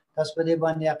 تاسو په دې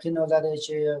باندې یقین ولرئ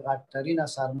چې غټترینه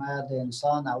سرمایه د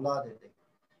انسان اولاد دی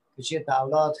که چېرته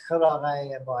اولاد ښه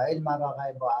راغی با علم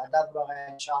راغی با ادب راغی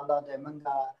انشاءالله د موږ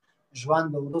ژوند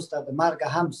به وروسته د مرګ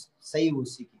هم صحیح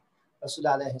اوسیږي. رسول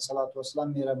علیه الصلاة والسلام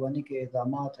مهرباني کې اذا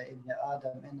مات ابن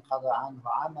آدم انقضى عنه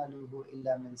عمله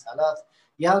الا من ثلاث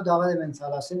یو داغه من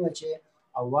ثلاثین چې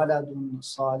او ولد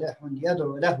صالح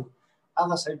يدعو له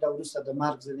هغه سړي ته وروسته د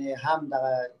مرګ ځینې هم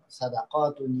دغه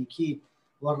صدقات و نیکي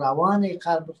و روان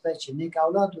قلب ورته چې نیک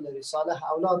اولاد ولري صالح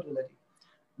اولاد ولري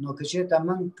نو که چېرته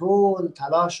موږ ټول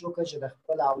تلاش وکړو چې د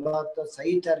خپل اولاد ته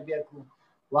صحیح تربیه کړو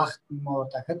وخت مو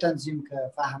ورته ښه تنظیم کړه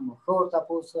فهم مو ښه ورته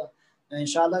پوه نو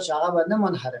انشاءالله چې هغه به نه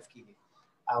منحرف کېږي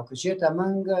او که چېرته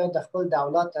موږ د خپل د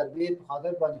اولاد تربیې په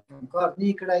خاطر باندې کوم کار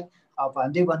نه کړی او په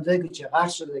همدې باندې چې غټ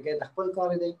شو دیګه د خپل کار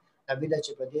دی طبیعي ده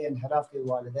چې په دې انحراف کې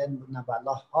والدین نه به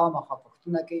الله خامخا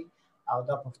پوښتنه کوي او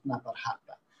دا پوښتنه پر حق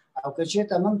ده او که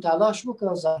چېرته موږ تلاش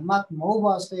وکړو زحمت مو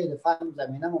وباسئ د فهم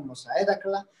زمینه مو مساعده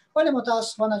کړه ولې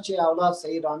متاسفانه چې اولاد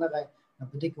صحیح رانغی نو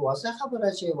په دې کې واضح خبره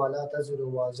چې ولا تزر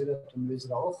وازره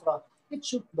وزر اخرى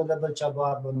هیڅوک بل چا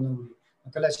بار به نه وړي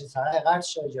کله چې سړی غټ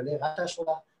شو جلۍ غټه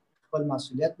شوه خپل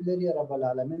مسؤلیت لري رب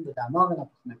العالمین به د هماغه نه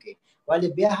پوښتنه کوي ولې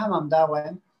بیا هم همدا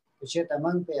وایم که چېرته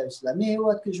موږ په اسلامي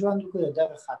هېواد کې ژوند وکړو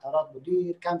دغه خطرات به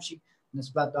ډېر کم شي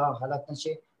نسبت د هغه حالت نه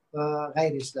چې په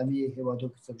غیر اسلامي هېوادو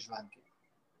کې څوک ژوند کوي.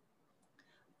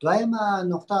 دویمه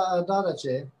نقطه دا ده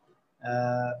چې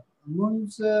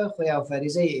مونځ خو یو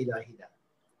فریضه الهي ده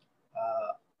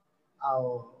او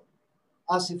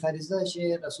اصل فریضه چې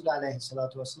رسول علیه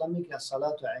الصلاة والسلام کې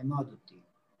الصلاة عماد الدین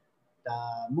دا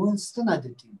مونځ ستنه د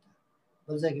دین ده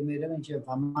بل ځای کې می‌بینیم چې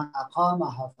فمن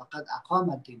اقامها فقد اقام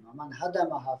الدین ومن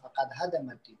هدمها فقد هدم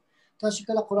الدین. تاسو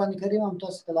کله قرآن کریم هم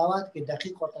تاسو تلاوت کې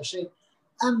دقیق ورته شي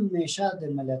همیشه د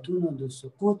ملتونو د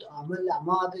سقوط عامل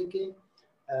اماده کې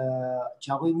چې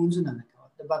هغوی مونځونه نه کول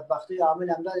د بدبختۍ عامل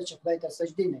همدا دی چې خدای ته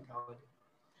سجدې نه کولې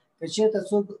که چېرته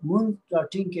څوک مونځ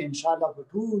ټینګ کړي انشاءالله په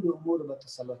ټولو امورو به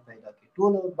تسلط پیدا کړي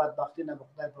ټولو بدبختي نه به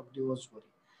خدای پاک دوی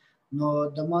وژغوري. نو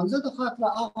د مانځه د خاطره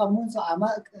هغه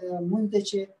مونځ دی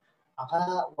چې هغه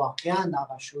واقعا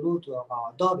هغه شروط او هغه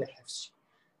آداب حفظ شي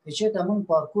که چېرته مونږ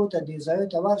پارکو ته دې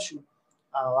ځایو ته ورشو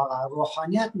او هغه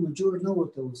روحانیت مو جوړ نه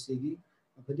ورته اوسېږي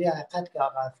په دې حقیقت کې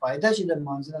هغه فایده چې د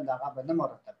مانځه نه د هغه به نه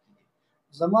مرتب کېږي.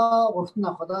 زما غوښتنه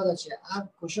خدا ده چې هر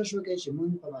کوشش وکړئ چې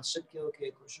مونږ په مسجد کې وکړئ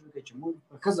کوشش وکړئ چې مونږ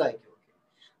په ښه ځای کې وکړئ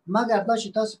مګر دا چې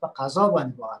تاسو په قضا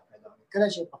باندې باور پیدا کړئ کله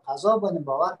چې په قضا باندې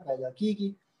باور پیدا کېږي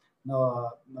نو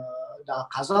دا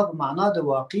قضا په معنا د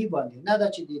واقع باندې نه ده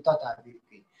چې دې تا تعبیر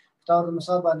کړي طور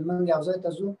مثال باندې مونږ یو ځای ته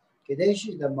ځو کېدای شي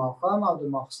د ماښام او د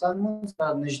ماخستن مونځ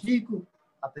سره نږدې کړو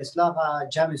په اصطلاح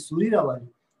جمع سوري راولي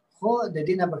خو د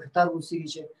دې نه به خطر اوسېږي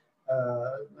چې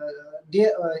د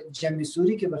جمع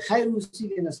سوري کې به خیر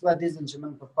اوسېږي نسبت دې ځل چې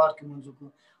موږ په پارک کې مونځ وکړو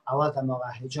اول ته مو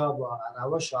هغه حجاب او هغه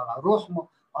روش او هغه روح مو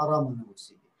ارام نه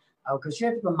اوسېږي او که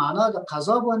چېرته په معنا د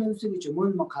قضا باندې اوسېږي چې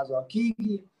مونږ مو قضا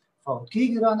کېږي فوت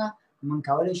کېږي رانه مونږ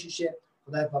کولی شو چې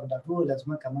خدای پاک دا ټوله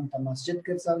ځمکه مونږ ته مسجد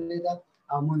ګرځولې ده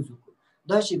او مونځ وکړو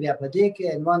دا چې بیا په دې کې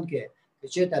عنوان کې که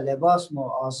چېرته لباس مو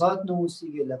آزاد نه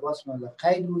اوسېږي، لباس مو له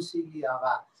قید اوسېږي،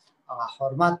 هغه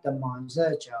حرمت د مانځه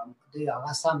چې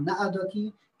هغه سم نه ادا کړي،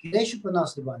 کیدای شي په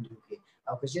ناستې باندې وکړي.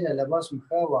 او که چېرته لباس مو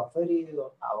ښه وافرې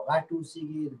او غټ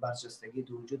اوسېږي، د برجستګي د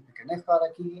وجود پکې نه ښکاره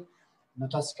کېږي، نو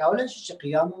تاسو کولی شئ چې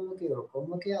قیام وکړئ، رکوع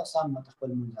وکړئ او سم خپل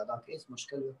لمونځ ادا کړئ، هېڅ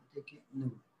مشکل په دې کې نه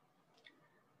وي.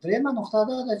 درېیمه نقطه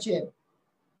دا ده چې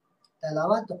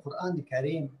تلاوت د قرآن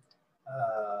کریم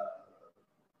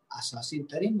اساسی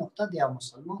ترین نقطه د یو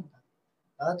مسلمان ده.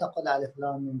 لا تقل الف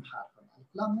لام میم حرف،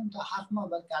 الف لام میم ته حرف ما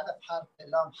بلکې الف حرف دی،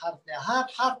 لام حرف دی، هر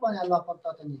حرف باندې الله پاک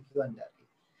تاته نیکیوان درکړي.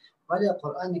 ولی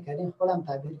قرآن کریم خپل هم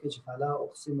تعبیر کوي چې فلا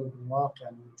اقسم بمواقع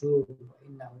النجوم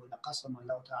وانه لقسم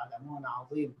لو تعلمون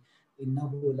عظیم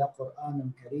انه لقرآن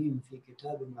کریم فی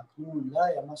کتاب مکنون لا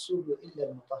یمسه الا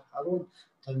المطهرون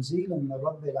تنزیل من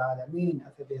رب العالمین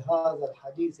افبهذا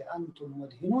الحدیث انتم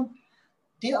مدهنون.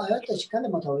 دې آیات چې کله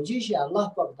متوجه شي الله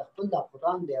پاک د خپل د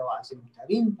قرآن د یو عظیم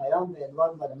ترین پیام په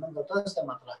عنوان باندې موږ تاسو ته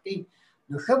مطرح کوي،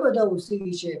 نو ښه به دا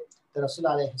اوسېږي چې د رسول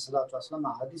علیه السلام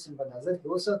حدیث په نظر کې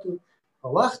وساتو. په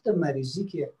وخت مریضي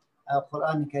کې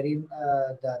قرآن کریم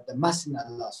د مسن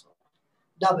الله سره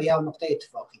دا به یو نقطه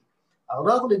اتفاقي. او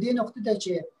راغله دې نقطه ته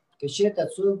چې چېرته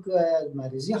څوک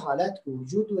مریضي حالت کې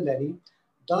وجود ولري،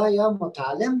 دا یا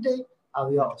متعلم دی او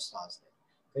یا استاد دی.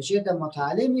 که چېرته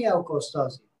متعلم یا او که استاد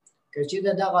دی، که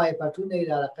چېرته دغه آیپټونه یې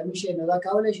رقمي شي، نو دا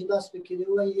کولی شي لاس پکې دی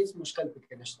ووایي، هېڅ مشکل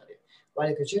پکې نشته دی.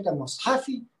 ولی که چېرته مصحف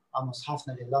وي او مصحف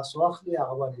نه د لاس واخلي،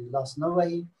 هغه باندې د لاس نه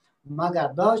وهي، مګر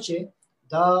دا چې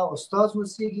دا استاد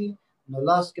اوسېږي، نو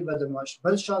لاس کې به د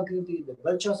بل شاګردي د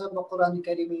بل چا سره به قرآن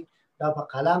کریمي دا په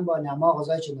قلم باندې هماغه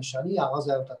ځای چې نشاني هغه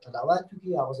ځای ورته تلاوت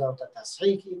وکړي، هغه ځای ورته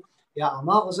تصحیح کړي، یا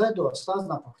هماغه ځای د استاد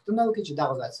نه پوښتنه وکړي چې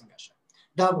دغه ځای څنګه شو،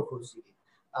 دا به ښه اوسېږي.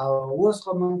 او اوس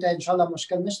خو مونږ ته انشاءالله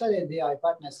مشکل نشته دی، د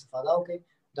آیپاد نه استفاده وکړئ،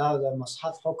 دا د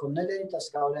مصحف حکم نه لري، تاسو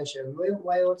کولی شئ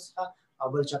ووایئ ورڅخه او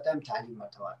بل چا ته هم تعلیم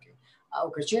ورته ورکړئ. او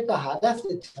که چېرته هدف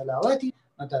د تلاوت وي،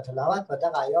 نو دا تلاوت په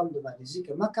دغه ایام د مریضي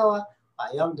کې مه کوه.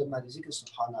 ایام د مریضي کې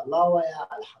سبحان الله وایه،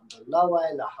 الحمدلله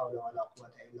وایه، لا حول ولا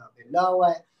قوة الا بالله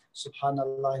وایه، سبحان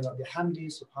الله وبحمده،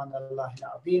 سبحان الله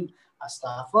العظیم،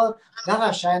 استغفار، دغه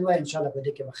شیان وایه، انشاءالله په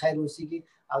دې کې به خیر اوسېږي.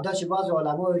 او دا چې بعض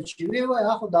علما وایي چې وی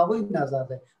وایي، خو د هغوی نظر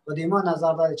دی، خو د ما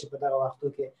نظر دا دی چې په دغه وختو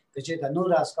کې که چېرته نور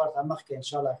اذکار ته مخکې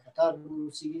انشاءالله خطر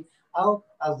اوسېږي او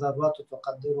از ضرورات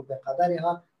تقدر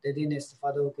بقدرها د دې نه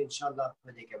استفاده وکړي، انشاءالله په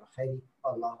دې کې به خیر.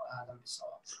 الله اعلم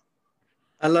بالصواب.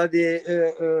 الله دې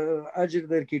اجر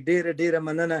درکړي. ډېره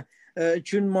مننه.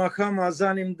 چون ماښام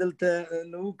اذان یم دلته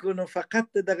نو وکړو، نو فقط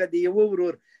دغه د یوه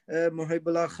ورور محب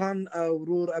الله خان او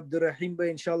ورور عبدالرحیم به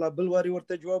انشاءالله بل وارې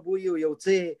ورته جواب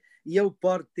ووایي، یو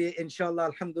پارت انشاءالله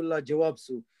الحمدلله جواب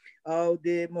سو. او د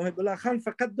محب الله خان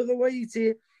فقط دغه وایي چې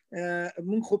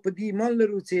مونږ خو په دې ایمان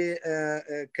لرو چې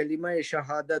کلمه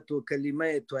شهادت او کلمه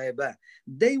طیبه،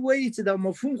 دی وایي چې دا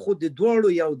مفهوم خو د دواړو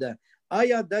یو ده.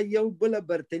 آیا دا یو بل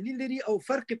برتلی لري او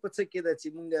فرق په څه کې ده چې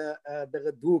مونږ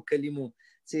دغه دوه کلمو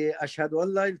چې اشهد ان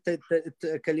لا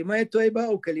کلمه طیبه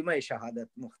او کلمه شهادت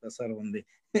مختصر وندي؟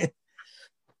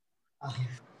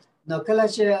 نو کله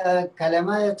چې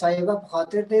کلمه طیبه په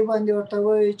خاطر دی باندې ورته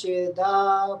وایي چې دا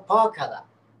پاکه ده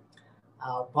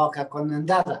او پاکه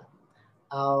کننده ده،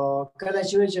 او کله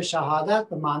چې وایي چې شهادت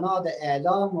په معنا د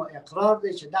اعلام او اقرار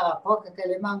دی چې دغه پاکه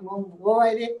کلمه مونږ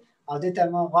وویلې او دې ته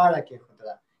مونږ غاړه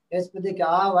کېښودله، هېڅ په دې کې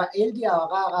وعیل دي او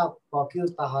هغه پاکي او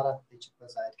طهارت دی چې په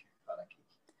ظاهر کې ښکاره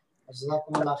کېږي.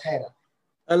 جزاکم الله خیره.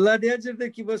 الله دې اجر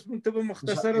درکړي. بس مونږ ته به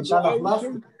مختصره دعا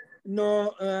وکړو. نو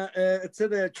څه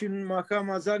ده چې ماښام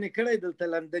اذان یې کړی دلته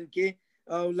لندن کې،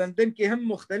 او لندن کې هم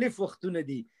مختلف وختونه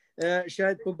دي،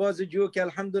 شاید په بعضو جوو کې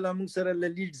الحمدلله موږ سره له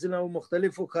لیډز نه او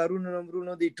مختلفو ښارونو نه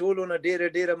مرونو دي. ټولو نه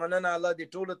ډېره مننه. الله دې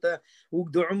ټولو ته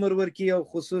اوږد عمر ورکړي، او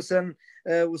خصوصا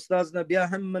استاد نه بیا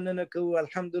هم مننه کوو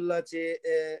الحمدلله چې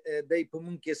دی په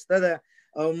موږ کې سته ده،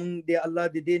 او موږ د الله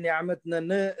د دې نعمت نه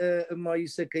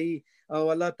مایوسه کوي، او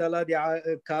الله تعالی دې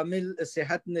کامل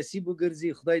صحت نصیب وګرځي،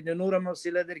 خدای دې نوره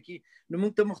حوصله درکړي. نو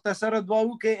موږ ته مختصره دعا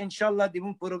وکړئ، انشاءالله د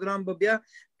موږ پروګرام به بیا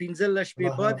 15 شپې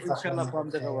بعد انشاءالله په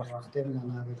همدغه وخت.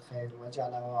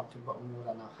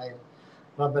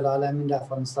 رب العالمین د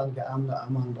افغانستان کې امن و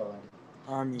امان راولي.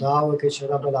 آمین. دعا وکړئ چې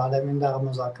رب العالمین دغه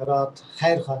مذاکرات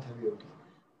خیر خواته بیولي.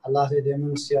 الله دې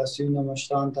موږ سیاسیونو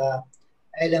مشران ته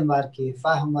علم ورکړي،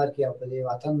 فهم ورکړي، او په دې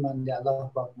وطن باندې الله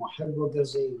پاک محب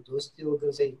وګرځي، دوستي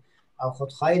وګرځي، او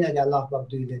خودخواهی نه دی الله پاک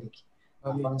دوی لري کړي.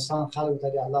 افغانستان خلکو ته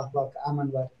دی الله پاک امن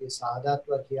ورکړي، سعادت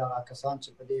ورکړي. هغه کسان چې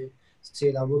په دې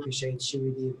سیلابو کې شهید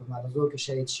شوي دي، په مرضو کې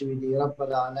شهید شوي دي، رب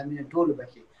العالمین ټول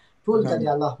بخي، ټول ته دی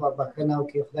الله پاک بخښنه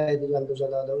وکړي. خدای دې جل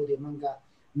جلاله دې موږ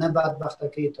نه بدبخته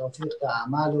کړي، توفیق د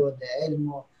اعمالو، د علم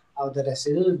او د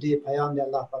رسیدلو دی پیام دی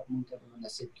الله پاک مونږ ته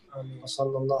نصیب کړي.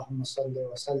 وصلی الله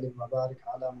وسلم وبارك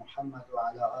على محمد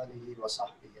وعلى آله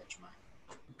وصحبه اجمعین.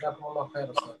 جزاكم الله خير.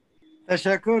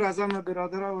 تشکر از همه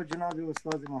برادران و جناب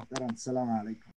استاد محترم. سلام علیکم.